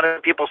funny. A lot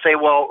of people say,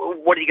 well,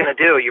 what are you going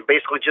to do? You're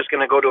basically just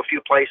going to go to a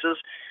few places.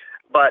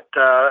 But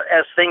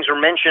as things are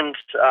mentioned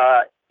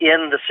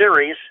in the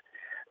series,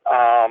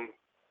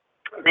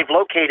 they've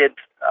located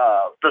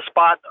the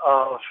spot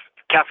of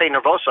Cafe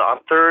Nervosa on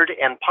 3rd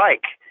and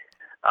Pike.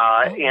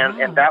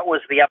 And that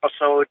was the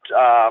episode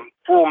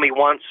Fool Me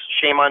Once,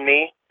 Shame on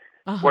Me.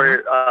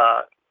 where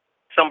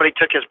somebody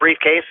took his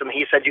briefcase and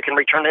he said you can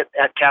return it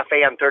at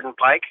Cafe on 3rd and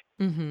Pike.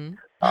 Mm-hmm.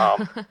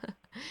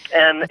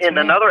 And in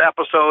another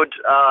episode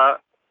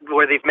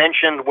where they've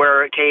mentioned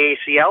where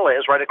KACL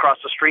is, right across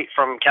the street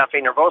from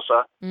Cafe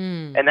Nervosa,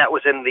 and that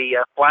was in the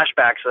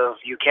flashbacks of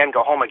You Can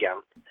Go Home Again.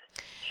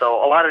 So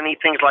a lot of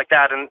neat things like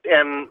that.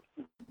 And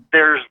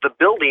there's the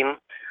building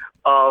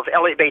of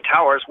Elliott Bay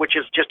Towers, which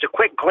is just a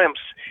quick glimpse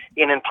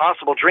in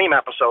Impossible Dream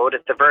episode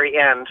at the very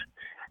end.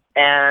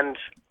 And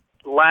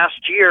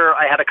last year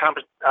I had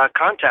a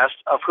contest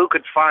of who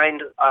could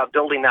find a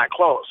building that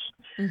close.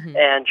 Mm-hmm.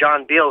 And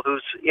John Beal,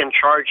 who's in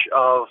charge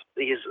of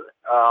these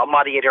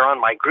moderator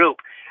on my group,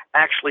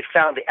 actually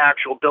found the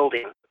actual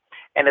building.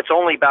 And it's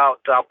only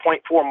about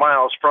 0.4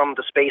 miles from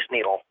the Space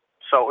Needle.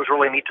 So it was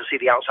really neat to see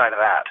the outside of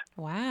that.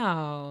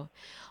 Wow.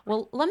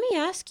 Well, let me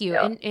ask you,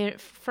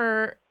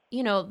 for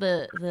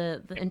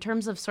the in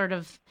terms of sort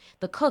of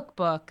the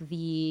cookbook,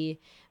 the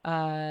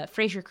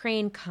Frasier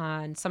Crane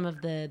Con, some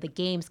of the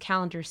games,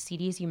 calendars,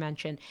 CDs you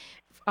mentioned.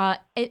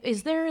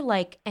 Is there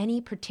like any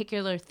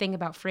particular thing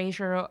about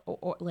Frasier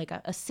or like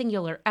a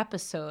singular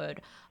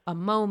episode, a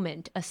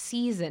moment, a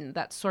season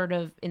that sort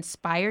of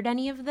inspired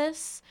any of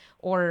this?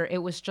 Or it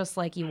was just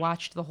like you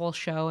watched the whole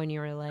show and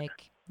you were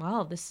like,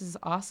 wow, this is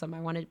awesome. I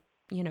want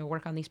to,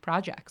 work on these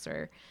projects,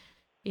 or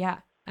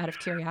out of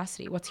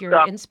curiosity. What's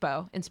your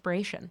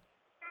inspiration?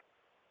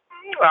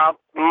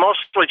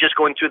 Mostly just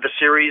going through the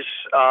series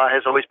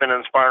has always been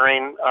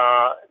inspiring.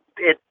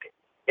 It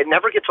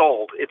never gets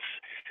old.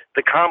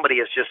 The comedy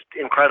is just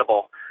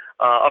incredible.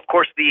 Of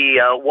course,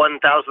 the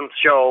 1000th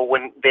show,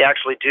 when they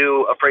actually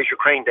do a Frasier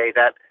Crane Day,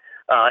 that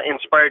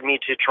inspired me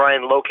to try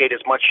and locate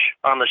as much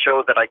on the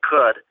show that I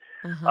could.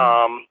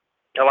 Mm-hmm.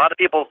 A lot of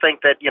people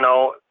think that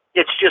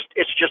it's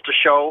just a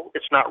show.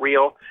 It's not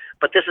real.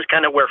 But this is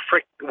kind of where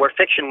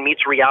fiction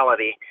meets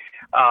reality.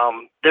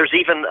 There's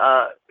even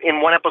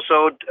in one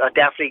episode,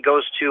 Daphne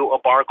goes to a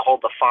bar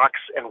called the Fox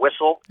and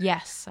Whistle.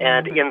 Yes.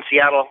 And in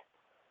Seattle,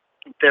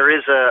 there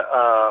is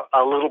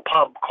a little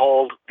pub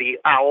called the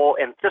Owl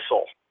and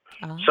Thistle.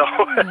 Oh. So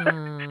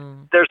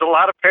there's a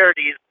lot of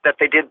parodies that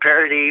they did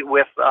parody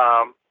with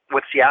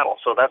Seattle.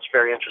 So that's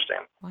very interesting.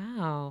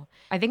 Wow.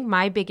 I think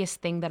my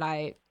biggest thing that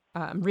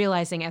I'm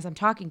realizing as I'm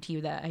talking to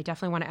you that I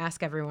definitely want to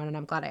ask everyone, and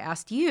I'm glad I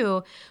asked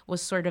you,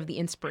 was sort of the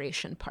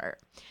inspiration part.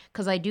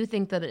 Because I do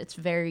think that it's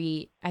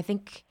I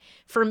think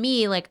for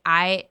me, like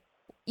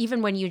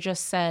even when you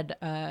just said,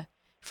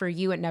 for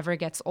you, it never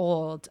gets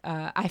old,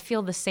 I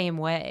feel the same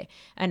way.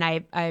 And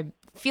I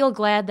feel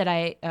glad that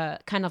I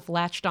kind of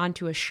latched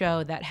onto a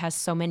show that has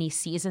so many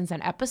seasons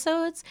and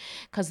episodes,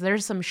 because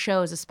there's some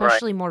shows,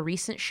 especially more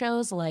recent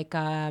shows like,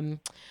 I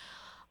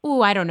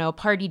don't know,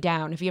 Party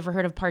Down. Have you ever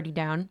heard of Party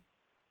Down?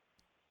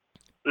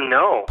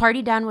 No.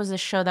 Party Down was a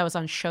show that was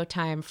on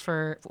Showtime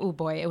for,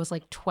 it was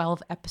like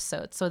 12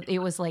 episodes. So it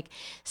was like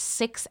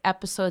 6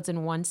 episodes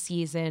in one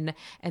season,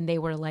 and they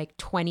were like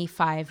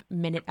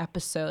 25-minute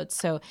episodes.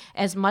 So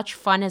as much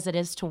fun as it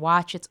is to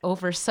watch, it's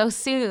over so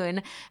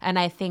soon. And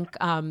I think,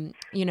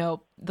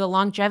 the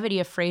longevity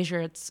of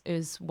Frasier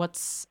is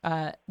what's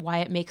why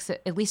it makes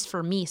it, at least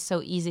for me,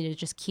 so easy to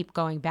just keep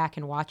going back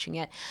and watching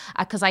it.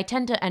 Because I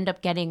tend to end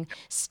up getting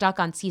stuck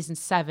on season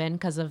 7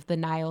 because of the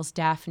Niles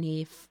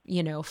Daphne,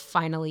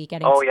 finally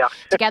getting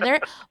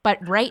together.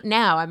 But right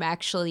now, I'm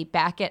actually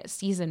back at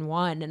season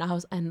 1, and I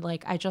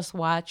just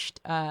rewatched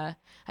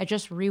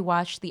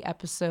the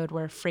episode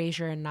where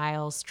Frasier and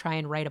Niles try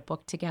and write a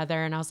book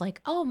together, and I was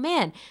like, oh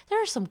man, there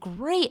are some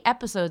great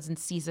episodes in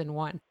season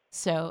 1.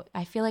 So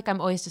I feel like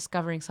I'm always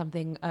discovering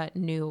something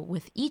new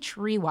with each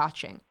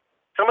rewatching.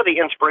 Some of the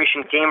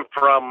inspiration came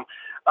from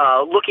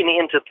looking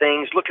into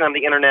things, looking on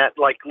the internet,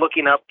 like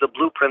looking up the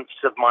blueprints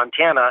of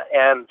Montana,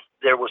 and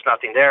there was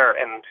nothing there.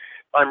 And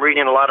I'm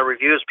reading a lot of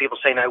reviews, people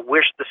saying, I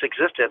wish this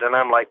existed. And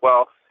I'm like,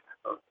 well,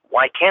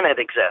 why can't it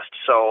exist?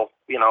 So,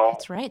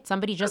 That's right.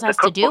 Somebody just has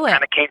to do it.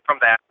 Kind of came from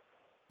that.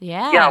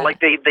 Yeah. Yeah,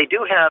 like they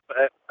do have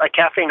a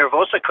Cafe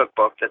Nervosa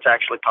cookbook that's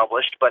actually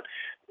published, but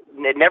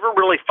it never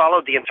really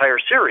followed the entire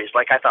series.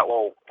 Like I thought,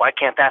 well, why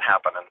can't that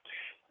happen? And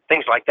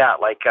things like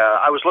that. Like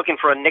I was looking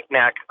for a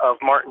knickknack of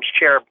Martin's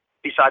chair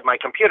beside my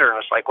computer, and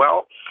it's like,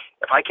 well,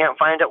 if I can't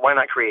find it, why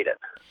not create it?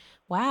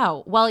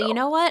 Wow. Well, you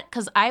know what?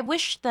 Because I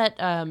wish that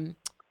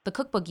the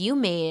cookbook you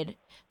made,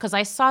 because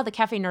I saw the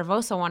Cafe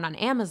Nervosa one on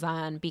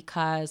Amazon,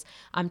 because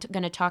I'm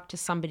going to talk to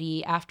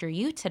somebody after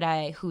you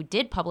today who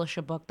did publish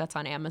a book that's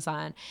on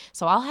Amazon.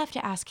 So I'll have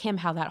to ask him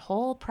how that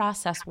whole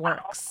process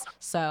works.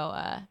 So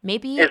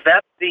maybe... Is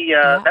that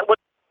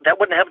that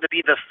wouldn't have to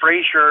be the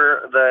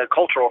Frasier, the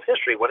cultural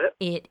history, would it?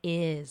 It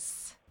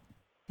is.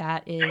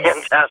 That is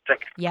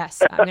fantastic.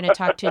 Yes, I'm going to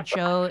talk to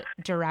Joe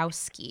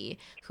Dorowski,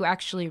 who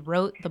actually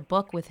wrote the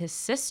book with his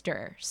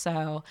sister.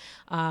 So,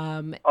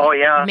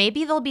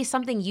 maybe there'll be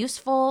something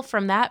useful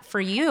from that for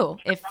you.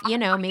 If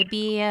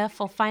maybe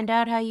we'll find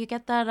out how you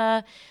get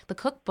that the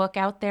cookbook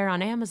out there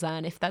on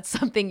Amazon, if that's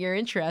something you're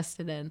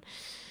interested in.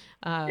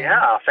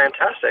 Yeah,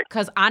 fantastic.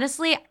 Because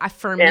honestly,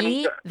 for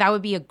me, that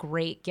would be a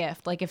great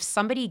gift. Like if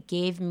somebody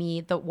gave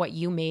me what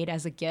you made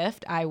as a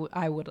gift, I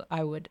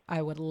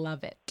would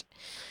love it.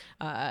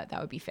 That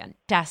would be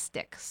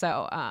fantastic.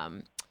 So,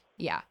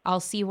 yeah, I'll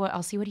see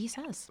what he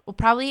says. We'll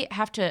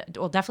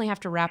definitely have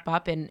to wrap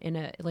up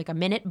in a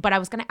minute. But I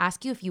was going to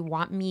ask you if you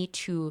want me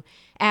to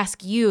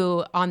ask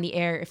you on the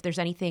air if there's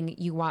anything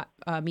you want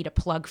me to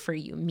plug for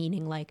you.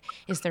 Meaning, like,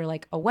 is there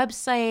like a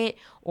website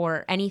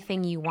or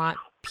anything you want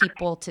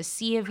people to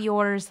see of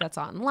yours that's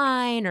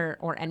online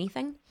or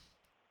anything?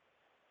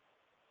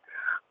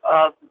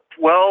 I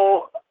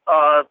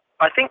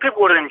think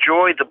people would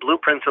enjoy the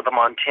blueprints of the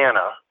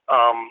Montana.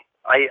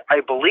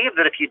 I believe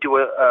that if you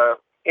do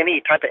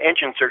any type of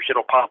engine search,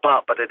 it'll pop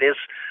up, but it is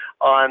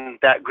on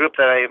that group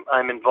that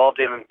I'm involved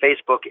in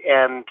Facebook,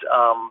 and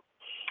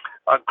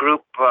a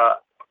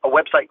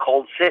website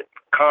called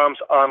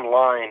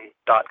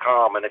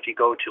sitcomsonline.com. And if you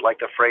go to like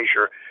the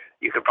Frasier,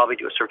 you could probably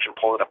do a search and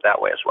pull it up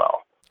that way as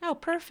well. Oh,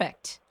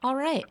 perfect. All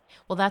right.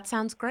 Well, that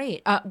sounds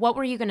great. What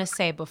were you going to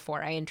say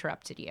before I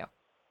interrupted you?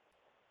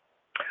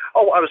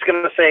 Oh, I was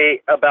going to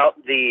say about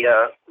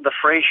the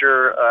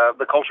Frasier,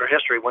 the cultural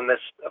history, when this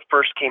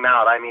first came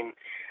out. I mean,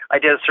 I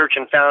did a search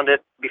and found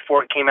it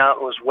before it came out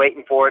and was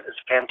waiting for it. It's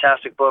a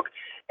fantastic book.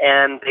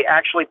 And they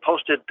actually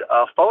posted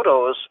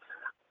photos.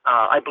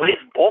 I believe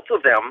both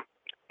of them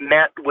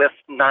met with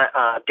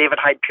David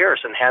Hyde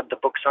Pierce and had the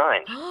book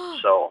signed.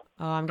 So.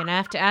 Oh, I'm going to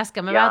have to ask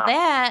him about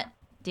that.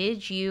 I'm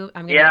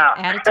going to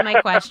add it to my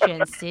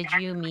questions. Did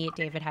you meet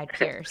David Hyde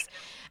Pierce?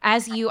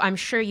 I'm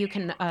sure you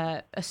can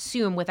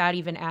assume without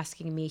even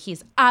asking me,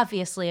 he's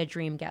obviously a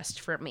dream guest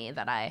for me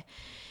that I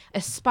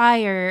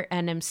aspire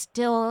and am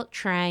still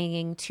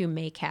trying to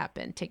make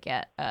happen to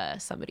get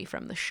somebody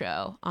from the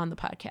show on the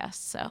podcast.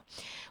 So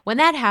when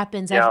that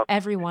happens,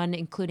 everyone,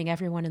 including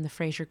everyone in the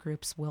Frasier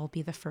groups, will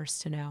be the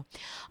first to know.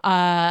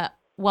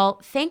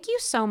 Well, thank you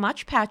so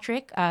much,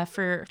 Patrick,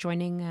 for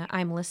joining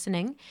I'm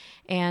Listening.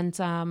 And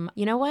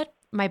you know what?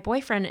 My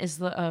boyfriend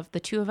of the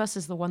two of us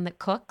is the one that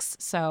cooks.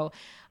 So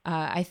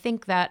I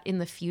think that in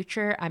the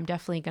future, I'm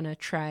definitely going to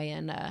try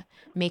and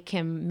make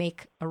him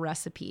make a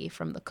recipe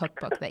from the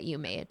cookbook that you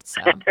made.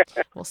 So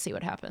we'll see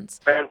what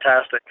happens.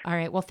 Fantastic. All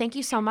right. Well, thank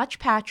you so much,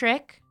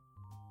 Patrick.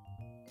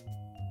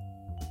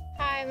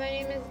 Hi, my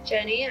name is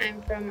Jenny.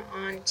 I'm from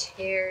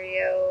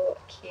Ontario,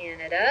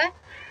 Canada.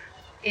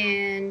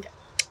 And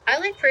I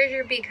like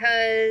Frasier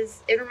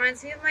because it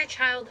reminds me of my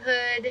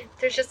childhood.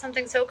 There's just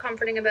something so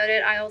comforting about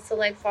it. I also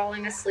like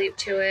falling asleep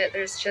to it.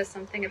 There's just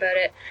something about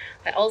it.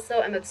 I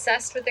also am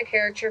obsessed with the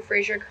character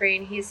Frasier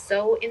Crane. He's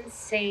so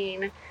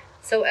insane,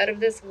 so out of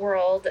this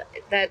world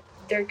that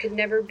there could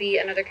never be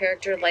another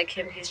character like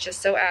him. He's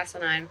just so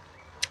asinine,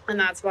 and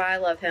that's why I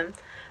love him.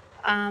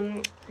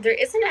 There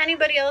isn't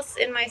anybody else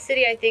in my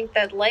city, I think,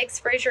 that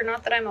likes Frasier,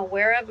 not that I'm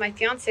aware of. My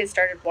fiance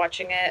started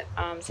watching it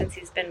since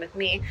he's been with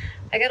me.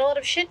 I get a lot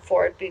of shit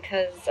for it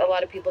because a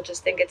lot of people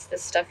just think it's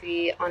this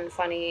stuffy,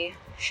 unfunny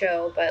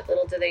show, but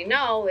little do they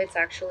know, it's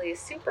actually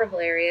super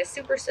hilarious,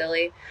 super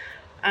silly.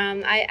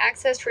 I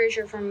accessed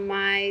Frasier from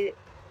my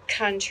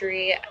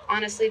country.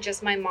 Honestly,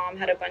 just my mom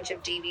had a bunch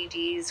of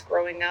DVDs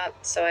growing up,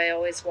 so I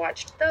always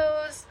watched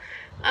those.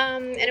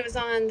 And it was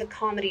on the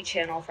Comedy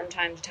Channel from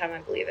time to time. I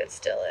believe it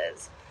still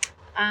is.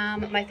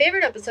 My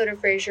favorite episode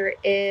of Frasier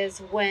is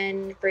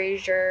when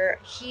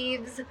Frasier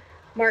heaves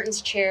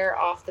Martin's chair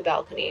off the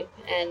balcony.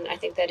 And I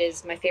think that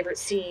is my favorite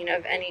scene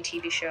of any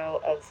TV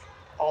show of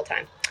all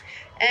time.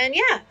 And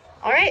yeah,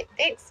 all right,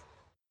 thanks.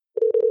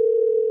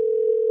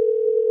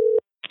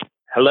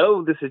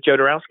 Hello, this is Joe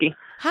Dorowski.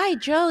 Hi,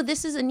 Joe.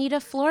 This is Anita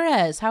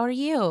Flores. How are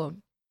you?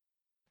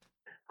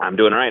 I'm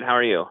doing all right. How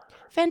are you?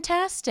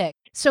 Fantastic.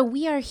 So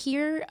we are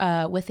here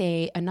with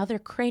another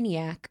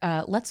Craniac.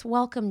 Let's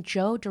welcome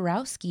Joe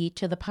Dorowski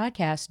to the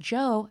podcast.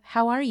 Joe,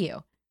 how are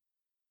you?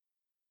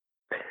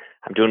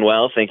 I'm doing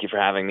well. Thank you for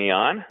having me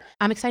on.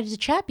 I'm excited to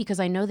chat because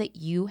I know that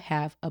you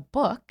have a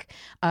book,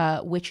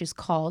 which is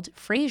called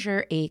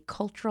Frasier, A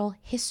Cultural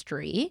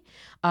History.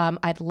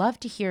 I'd love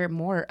to hear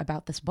more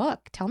about this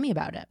book. Tell me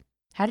about it.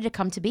 How did it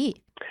come to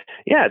be?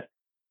 Yeah.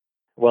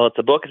 Well, it's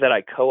a book that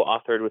I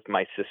co-authored with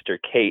my sister,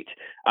 Kate.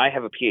 I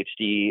have a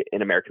PhD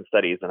in American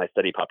Studies, and I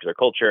study popular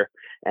culture.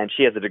 And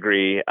she has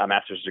a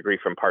master's degree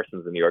from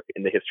Parsons in New York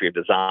in the history of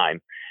design.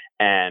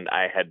 And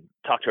I had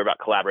talked to her about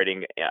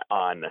collaborating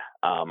on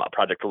a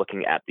project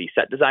looking at the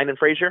set design in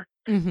Frasier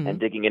and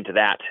digging into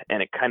that.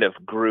 And it kind of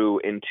grew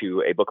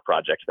into a book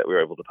project that we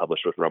were able to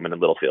publish with Roman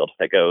and Littlefield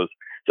that goes.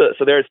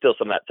 So there is still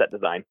some of that set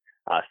design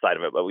side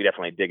of it, but we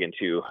definitely dig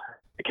into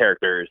the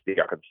characters, the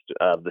arc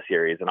of the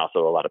series, and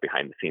also a lot of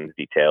behind the scenes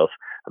details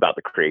about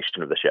the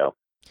creation of the show.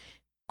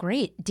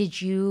 Great.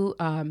 Did you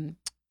and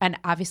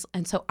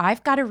so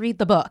I've got to read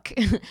the book,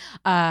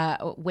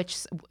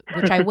 which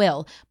I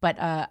will. But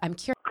I'm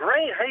curious.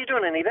 Great. How you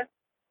doing, Anita?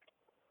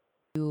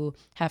 You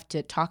have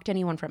to talk to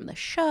anyone from the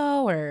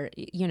show, or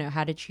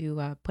how did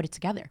you put it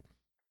together?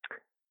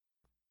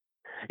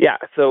 Yeah,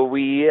 so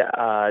we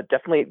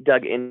definitely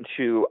dug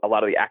into a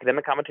lot of the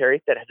academic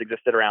commentary that has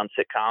existed around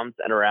sitcoms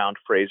and around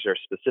Frasier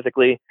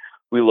specifically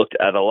we looked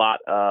at a lot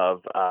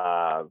of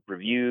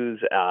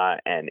reviews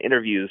and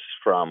interviews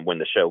from when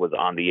the show was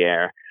on the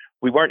air.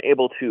 We weren't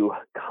able to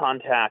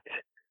contact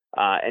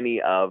any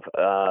of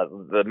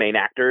the main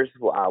actors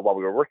while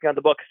we were working on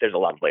the book. There's a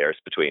lot of layers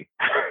between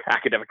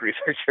academic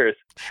researchers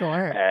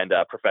and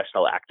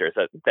professional actors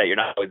that you're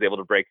not always able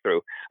to break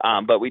through.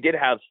 But we did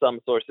have some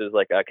sources,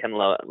 like Ken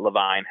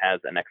Levine has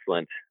an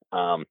excellent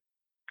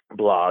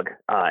blog,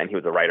 and he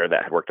was a writer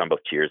that had worked on both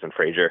Cheers and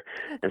Frasier,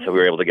 and so we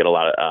were able to get a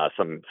lot of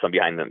some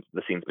behind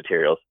the scenes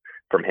materials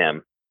from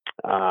him.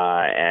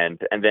 And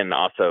then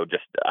also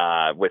just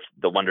with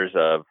the wonders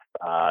of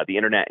the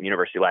internet and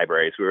university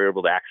libraries, we were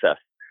able to access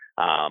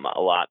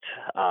a lot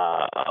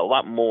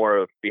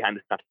more behind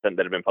the content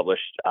that had been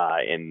published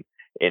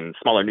in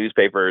smaller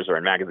newspapers or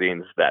in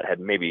magazines that had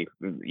maybe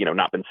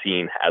not been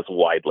seen as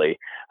widely,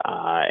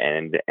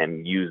 and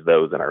use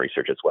those in our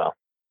research as well.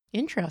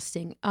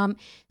 Interesting.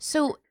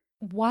 So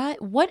what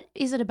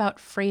is it about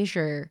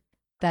Frasier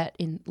that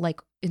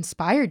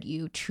inspired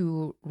you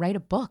to write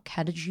a book?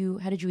 How did you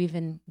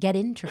even get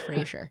into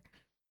Frasier?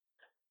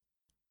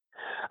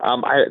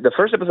 The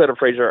first episode of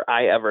Frasier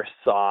I ever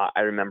saw,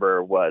 I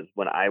remember, was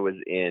when I was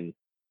in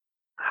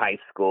high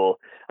school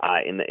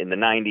in the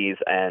 90s,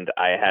 and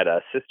I had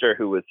a sister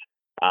who was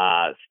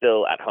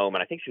still at home,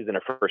 and I think she was in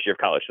her first year of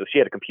college, so she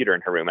had a computer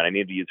in her room, and I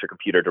needed to use her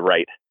computer to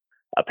write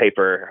a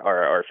paper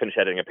or finish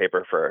editing a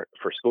paper for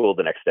school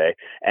the next day.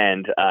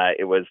 And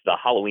it was the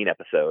Halloween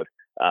episode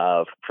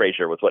of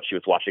Frasier was what she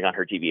was watching on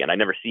her TV. And I'd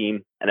never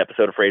seen an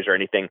episode of Frasier or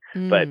anything,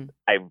 but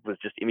I was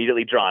just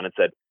immediately drawn and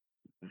said,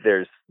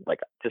 there's like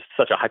just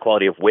such a high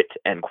quality of wit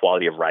and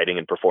quality of writing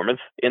and performance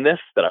in this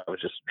that I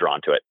was just drawn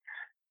to it.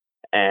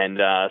 And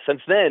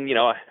since then,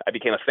 I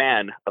became a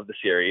fan of the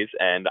series,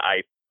 and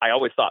I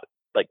always thought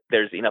like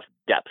there's enough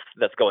depth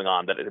that's going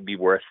on that it would be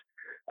worth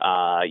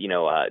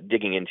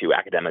digging into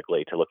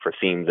academically to look for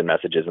themes and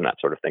messages and that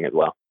sort of thing as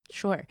well.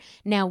 Sure.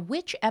 Now,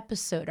 which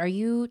episode are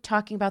you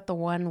talking about? The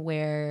one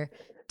where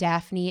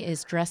Daphne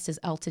is dressed as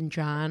Elton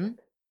John,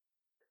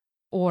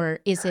 or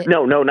is it?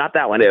 No, not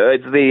that one.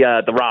 It's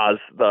the Roz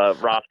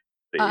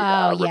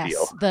reveal.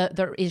 Yes.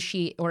 The is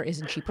she or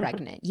isn't she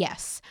pregnant?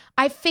 Yes.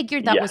 I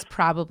figured that was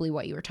probably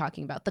what you were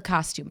talking about. The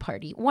costume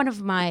party, one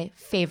of my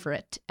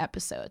favorite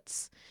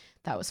episodes.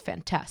 That was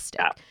fantastic.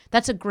 Yeah.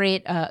 That's a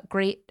great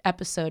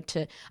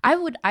episode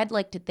I'd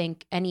like to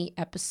think any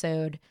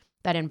episode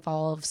that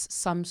involves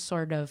some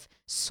sort of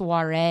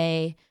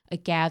soiree, a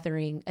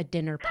gathering, a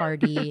dinner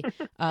party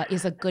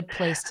is a good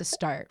place to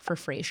start for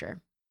Frasier.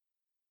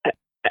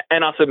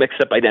 And also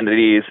mixed up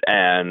identities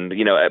and,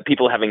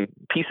 people having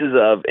pieces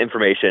of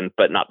information,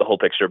 but not the whole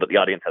picture, but the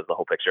audience has the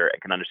whole picture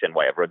and can understand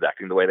why everyone's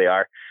acting the way they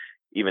are,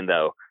 even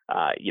though,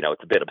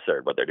 it's a bit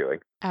absurd what they're doing.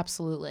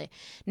 Absolutely.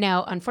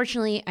 Now,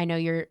 unfortunately, I know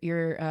your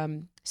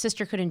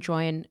sister couldn't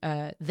join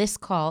this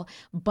call,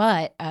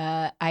 but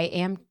I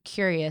am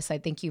curious. I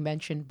think you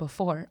mentioned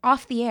before,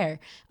 off the air,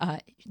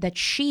 that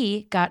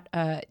she got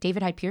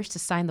David Hyde Pierce to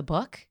sign the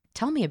book.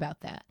 Tell me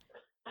about that.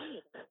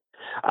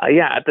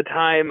 At the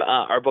time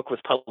our book was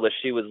published,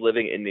 she was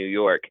living in New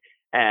York,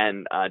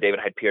 and David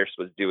Hyde Pierce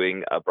was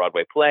doing a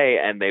Broadway play,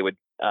 and they would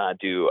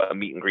do a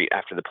meet and greet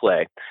after the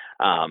play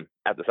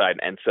at the side.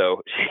 And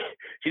so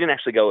she didn't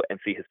actually go and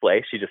see his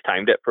play. She just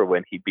timed it for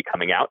when he'd be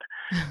coming out.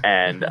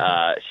 And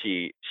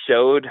she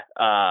showed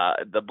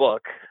the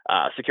book,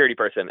 security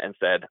person, and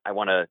said, I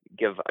want to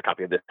give a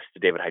copy of this to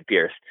David Hyde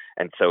Pierce.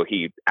 And so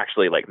he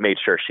actually made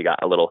sure she got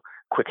a little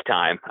quick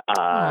time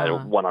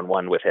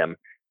one-on-one with him,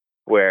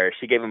 where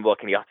she gave him a book,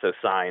 and he also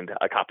signed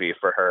a copy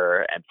for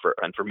her and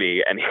for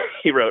me. And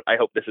he wrote, I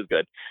hope this is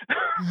good.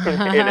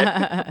 in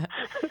it.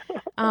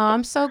 Oh,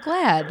 I'm so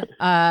glad.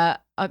 I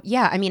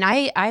mean,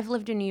 I've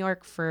lived in New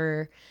York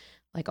for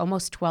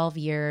almost 12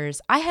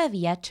 years. I have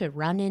yet to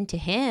run into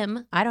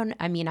him.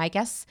 I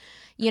guess,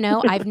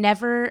 I've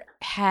never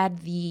had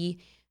the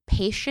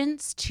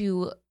patience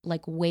to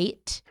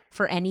wait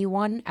for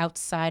anyone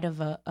outside of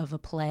a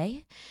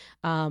play.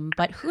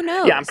 But who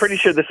knows? Yeah, I'm pretty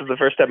sure this is the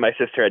first time my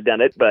sister had done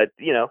it, but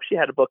she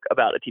had a book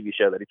about a TV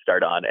show that he'd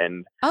starred on,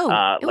 and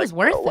it was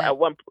worth it. At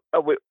one,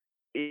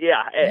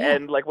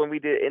 and when we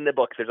did in the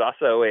book, there's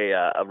also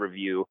a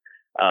review,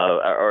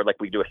 or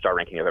we do a star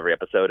ranking of every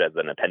episode as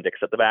an appendix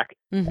at the back.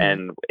 Mm-hmm.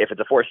 And if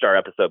it's a 4-star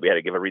episode, we had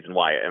to give a reason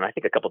why. And I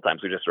think a couple of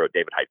times we just wrote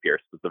David Hyde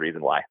Pierce was the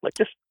reason why.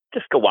 Just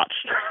go watch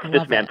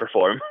this man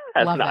perform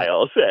as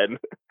Niles, and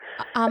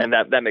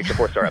that makes a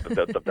 4-star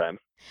episode sometimes.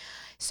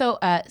 So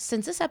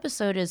since this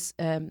episode is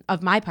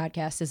of my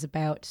podcast is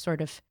about sort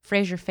of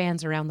Frasier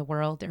fans around the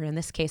world, or in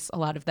this case, a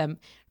lot of them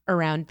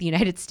around the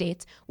United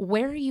States,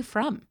 where are you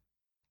from?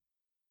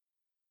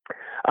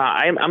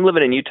 I'm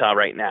living in Utah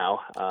right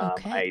now.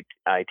 Okay.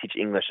 I teach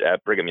English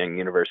at Brigham Young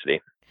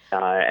University.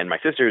 And my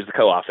sister is the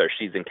co-author.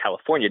 She's in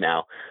California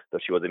now, though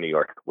she was in New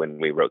York when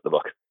we wrote the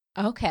book.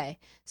 Okay.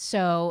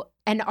 So,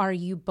 and are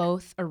you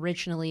both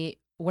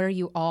where are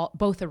you all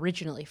both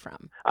originally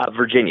from?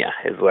 Virginia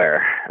is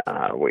where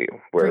we're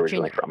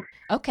originally from.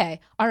 Okay.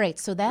 All right.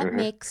 So that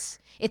makes,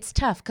 it's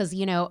tough because,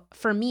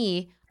 for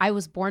me, I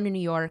was born in New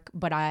York,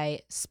 but I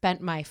spent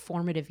my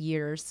formative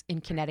years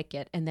in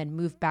Connecticut and then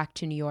moved back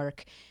to New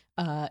York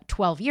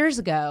 12 years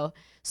ago.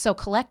 So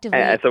collectively,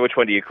 so which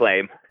one do you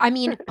claim? I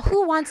mean,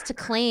 who wants to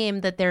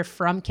claim that they're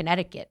from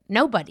Connecticut?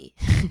 Nobody.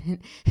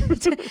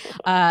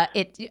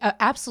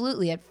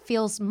 Absolutely, it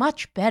feels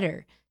much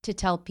better to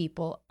tell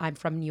people I'm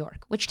from New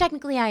York, which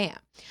technically I am.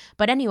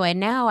 But anyway,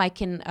 now I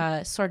can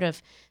sort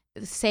of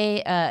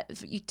say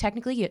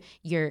technically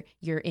you're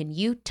in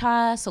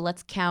Utah, so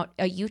let's count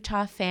a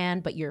Utah fan,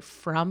 but you're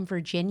from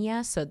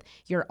Virginia, so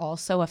you're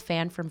also a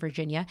fan from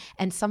Virginia.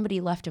 And somebody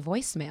left a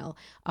voicemail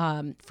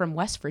from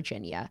West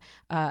Virginia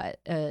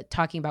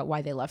talking about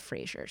why they love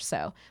Frasier.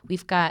 So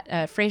we've got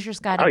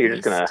Frasier's got you're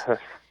just gonna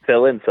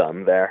fill in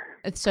some there.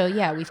 So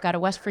yeah, we've got a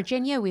West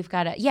Virginia. We've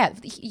got a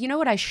You know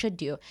what I should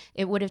do?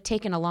 It would have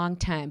taken a long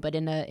time, but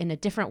in a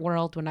different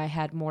world, when I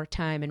had more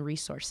time and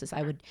resources,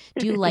 I would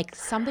do like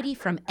somebody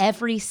from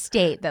every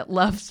state that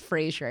loves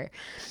Frasier.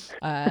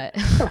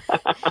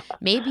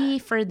 Maybe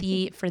for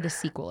the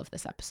sequel of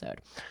this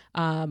episode.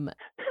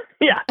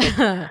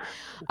 Yeah.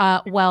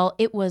 Well,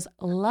 it was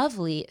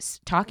lovely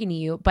talking to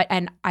you.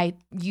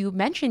 You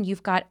mentioned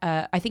you've got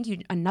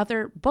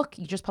another book.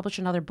 You just published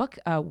another book.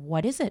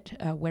 What is it?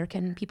 Where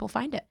can people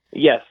find it?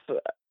 Yes.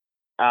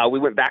 We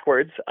went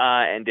backwards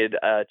and did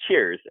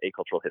Cheers, A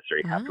Cultural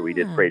History, after we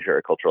did Frasier,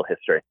 A Cultural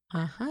History.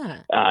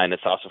 And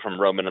it's also from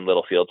Rowman and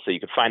Littlefield. So you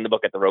can find the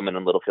book at the Rowman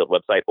and Littlefield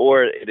website,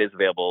 or it is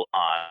available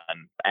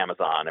on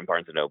Amazon and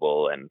Barnes &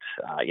 Noble and,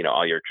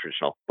 all your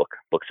traditional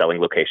book selling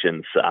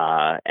locations.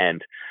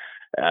 And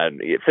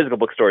physical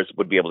bookstores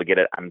would be able to get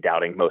it. I'm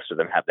doubting most of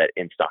them have that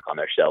in stock on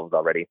their shelves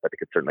already, but they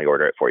could certainly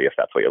order it for you if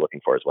that's what you're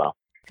looking for as well.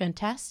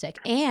 Fantastic.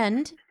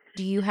 And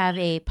do you have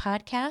a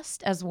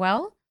podcast as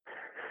well?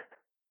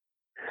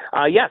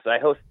 Yes, I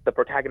host the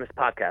Protagonist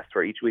podcast,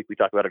 where each week we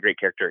talk about a great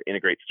character in a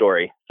great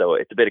story. So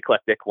it's a bit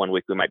eclectic. One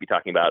week we might be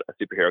talking about a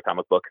superhero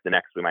comic book. The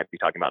next we might be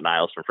talking about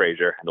Niles from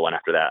Frasier, and the one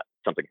after that,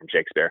 something from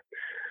Shakespeare.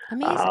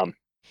 Amazing.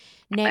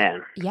 I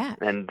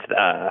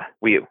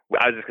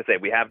was just gonna say,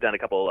 we have done a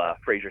couple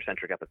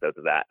Frasier-centric episodes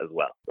of that as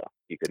well. So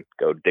you can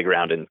go dig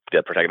around in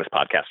the Protagonist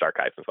podcast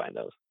archives and find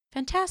those.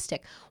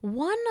 Fantastic.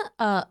 One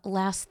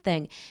last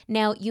thing.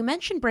 Now, you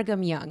mentioned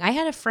Brigham Young. I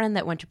had a friend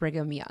that went to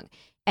Brigham Young.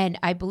 And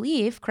I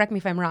believe, correct me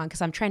if I'm wrong, because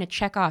I'm trying to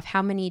check off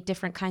how many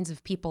different kinds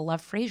of people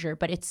love Frasier,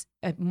 but it's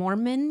a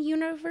Mormon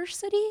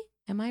university?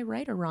 Am I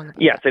right or wrong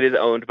about Yes, that? it is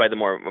owned by the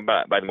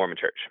Mormon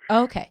Church.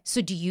 Okay.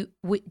 So do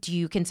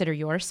you consider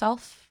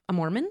yourself a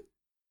Mormon?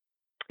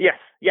 Yes.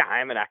 Yeah,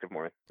 I am an active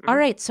Mormon. Mm-hmm. All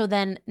right. So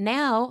then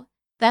now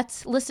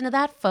listen to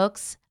that,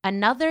 folks.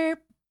 Another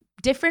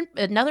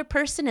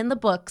person in the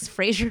books,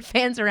 Frasier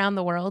fans around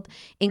the world,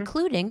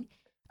 including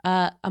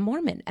a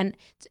Mormon. And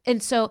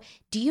so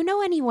do you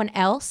know anyone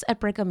else at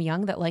Brigham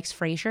Young that likes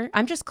Frasier?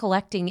 I'm just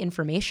collecting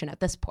information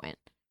at this point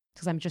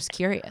because I'm just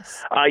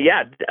curious.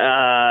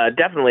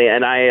 Definitely.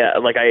 And I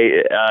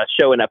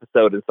show an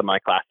episode in some of my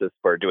classes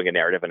for doing a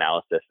narrative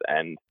analysis.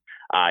 And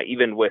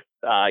even with,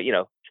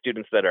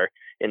 students that are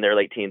in their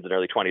late teens and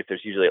early 20s,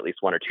 there's usually at least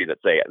one or two that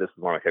say, this is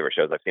one of my favorite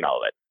shows. I've seen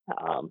all of it.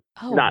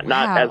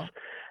 Not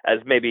as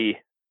maybe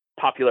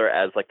popular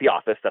as like The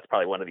Office. That's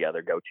probably one of the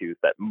other go-tos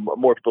that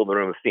more people in the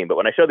room have seen. But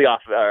when I show The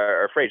Office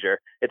or Frasier,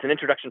 it's an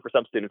introduction for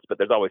some students, but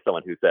there's always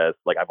someone who says,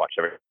 like, I've watched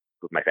everything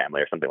with my family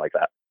or something like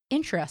that.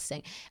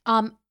 Interesting.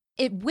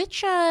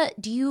 Which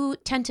do you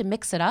tend to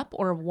mix it up,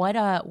 or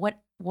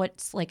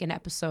what's like an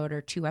episode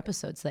or two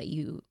episodes that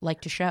you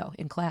like to show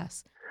in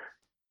class?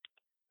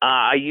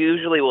 I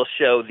usually will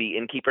show The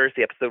Innkeepers,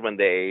 the episode when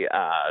they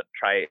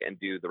try and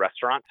do the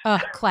restaurant. Oh,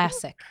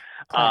 classic.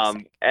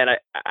 And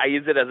I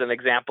use it as an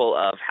example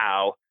of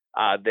how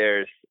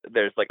there's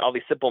like all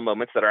these simple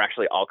moments that are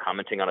actually all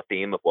commenting on a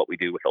theme of what we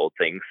do with old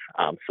things.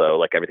 So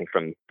like everything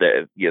from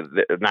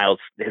Niles,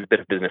 his bit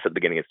of business at the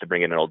beginning is to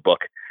bring in an old book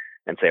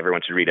and say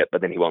everyone should read it,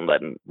 but then he won't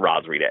let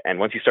Roz read it. And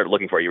once you start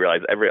looking for it, you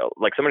realize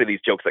so many of these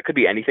jokes that could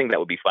be anything that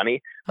would be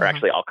funny are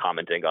actually all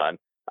commenting on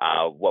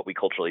what we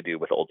culturally do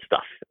with old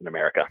stuff in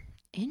America.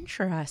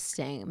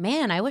 Interesting.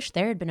 Man, I wish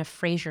there had been a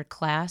Frasier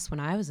class when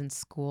I was in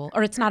school.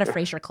 Or it's not a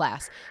Frasier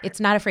class.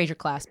 It's not a Frasier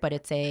class, but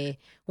it's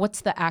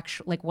what's the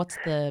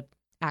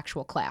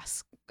actual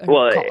class?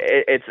 Well,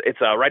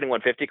 it's a Writing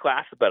 150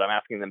 class, but I'm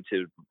asking them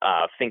to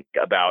think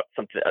about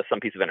some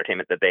piece of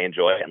entertainment that they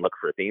enjoy and look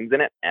for themes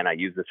in it. And I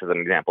use this as an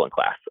example in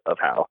class of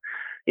how,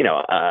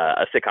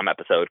 a sitcom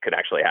episode could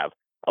actually have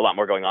a lot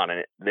more going on in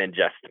it than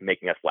just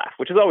making us laugh,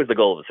 which is always the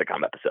goal of a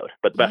sitcom episode.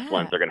 But the best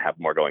ones are going to have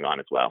more going on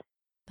as well.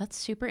 That's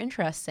super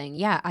interesting.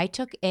 Yeah, I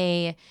took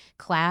a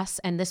class,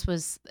 and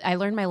I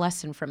learned my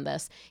lesson from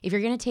this. If you're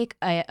going to take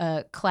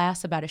a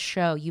class about a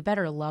show, you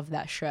better love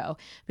that show,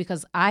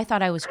 because I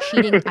thought I was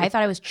cheating. I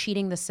thought I was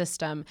cheating the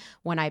system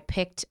when I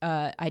picked,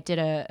 I did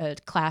a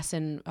class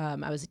in,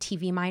 I was a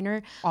TV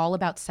minor, all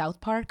about South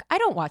Park. I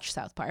don't watch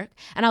South Park.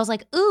 And I was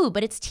like, ooh,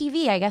 but it's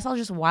TV. I guess I'll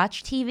just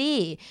watch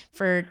TV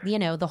for,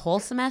 the whole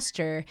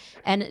semester.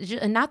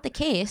 And not the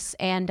case.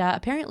 And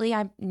apparently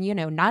I'm,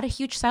 not a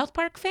huge South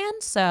Park fan.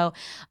 So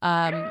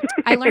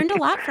I learned a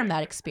lot from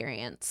that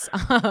experience.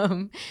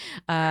 But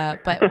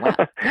wow,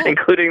 yeah.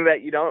 Including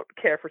that you don't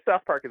care for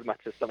South Park as much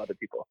as some other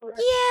people.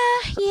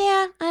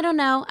 Yeah. I don't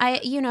know.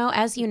 As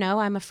you know,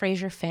 I'm a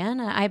Frasier fan.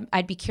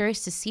 I'd be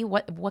curious to see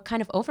what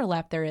kind of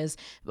overlap there is.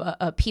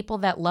 People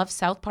that love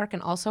South Park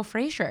and also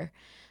Frasier.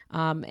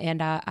 I'm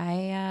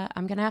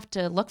gonna have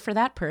to look for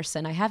that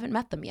person. I haven't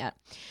met them yet,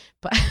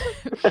 but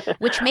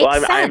which makes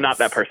sense. I am not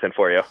that person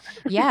for you.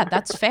 Yeah,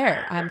 that's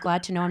fair. I'm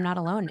glad to know I'm not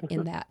alone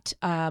in that.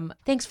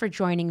 Thanks for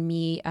joining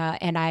me,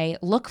 and I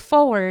look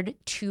forward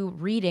to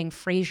reading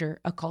Frasier: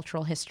 A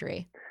Cultural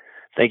History.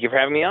 Thank you for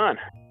having me on.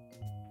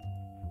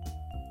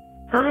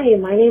 Hi,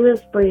 my name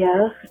is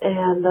Bria,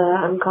 and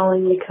I'm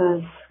calling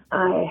because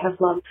I have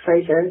loved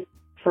Frasier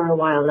for a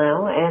while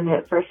now, and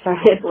it first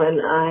started when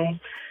I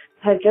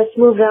had just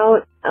moved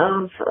out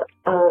of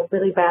a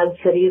really bad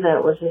city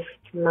that was just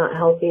not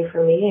healthy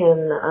for me,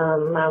 and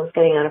I was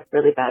getting out of a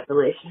really bad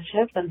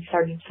relationship and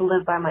started to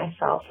live by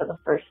myself for the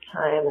first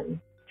time and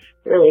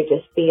really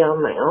just be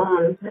on my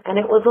own. And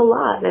it was a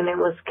lot, and it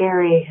was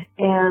scary.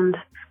 And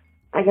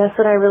I guess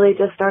that I really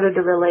just started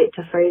to relate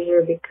to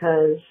Frasier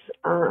because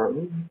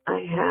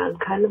I had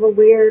kind of a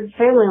weird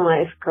family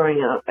life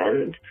growing up,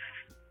 and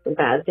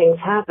bad things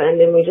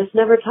happened, and we just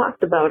never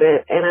talked about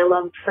it. And I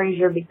loved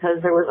Frasier because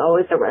there was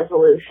always a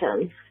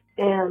resolution,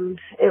 and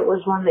it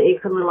was one that you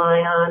could rely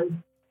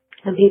on,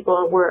 and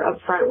people were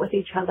upfront with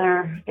each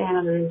other,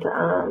 and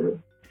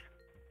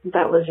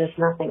that was just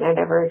nothing I'd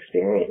ever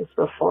experienced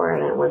before,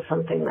 and it was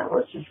something that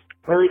was just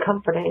really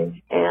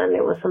comforting, and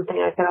it was something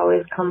I could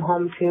always come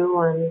home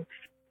to, and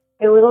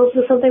it was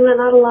also something that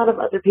not a lot of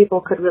other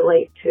people could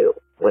relate to,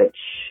 which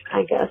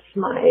I guess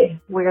my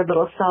weird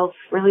little self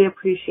really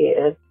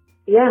appreciated.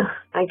 Yeah,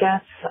 I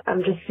guess I'm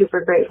just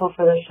super grateful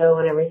for the show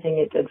and everything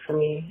it did for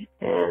me,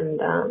 and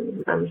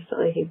I'm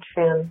still a huge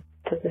fan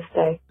to this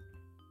day.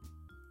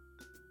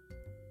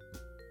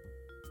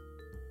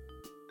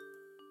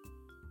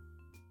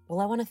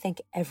 Well, I want to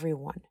thank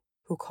everyone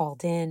who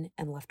called in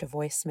and left a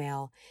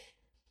voicemail.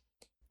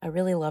 I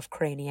really love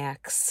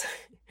Craniacs.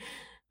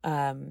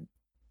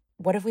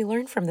 What have we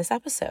learned from this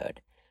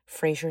episode?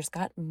 Frasier's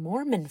got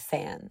Mormon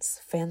fans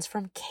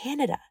from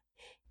Canada,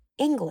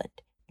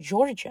 England,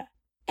 Georgia,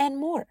 and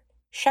more.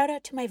 Shout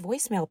out to my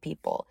voicemail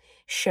people.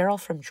 Cheryl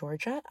from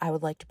Georgia, I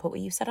would like to put what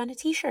you said on a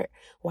t-shirt.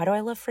 Why do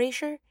I love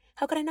Frasier?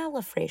 How could I not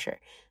love Frasier?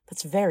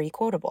 That's very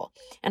quotable.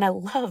 And I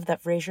love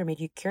that Frasier made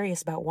you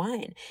curious about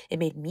wine. It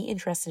made me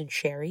interested in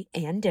sherry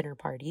and dinner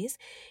parties.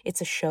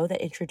 It's a show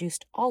that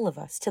introduced all of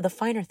us to the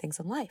finer things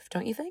in life,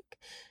 don't you think?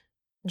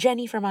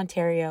 Jenny from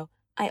Ontario,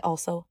 I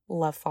also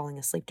love falling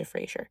asleep to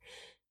Frasier.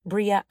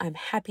 Bria, I'm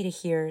happy to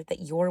hear that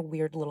your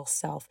weird little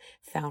self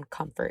found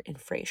comfort in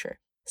Frasier.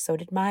 So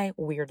did my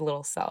weird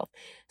little self.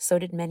 So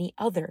did many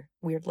other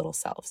weird little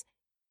selves.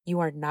 You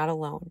are not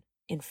alone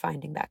in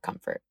finding that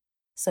comfort.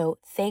 So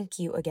thank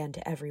you again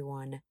to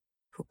everyone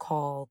who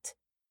called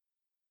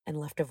and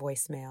left a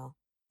voicemail.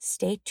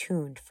 Stay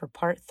tuned for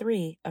part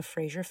 3 of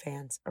Frasier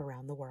Fans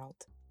Around the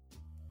World.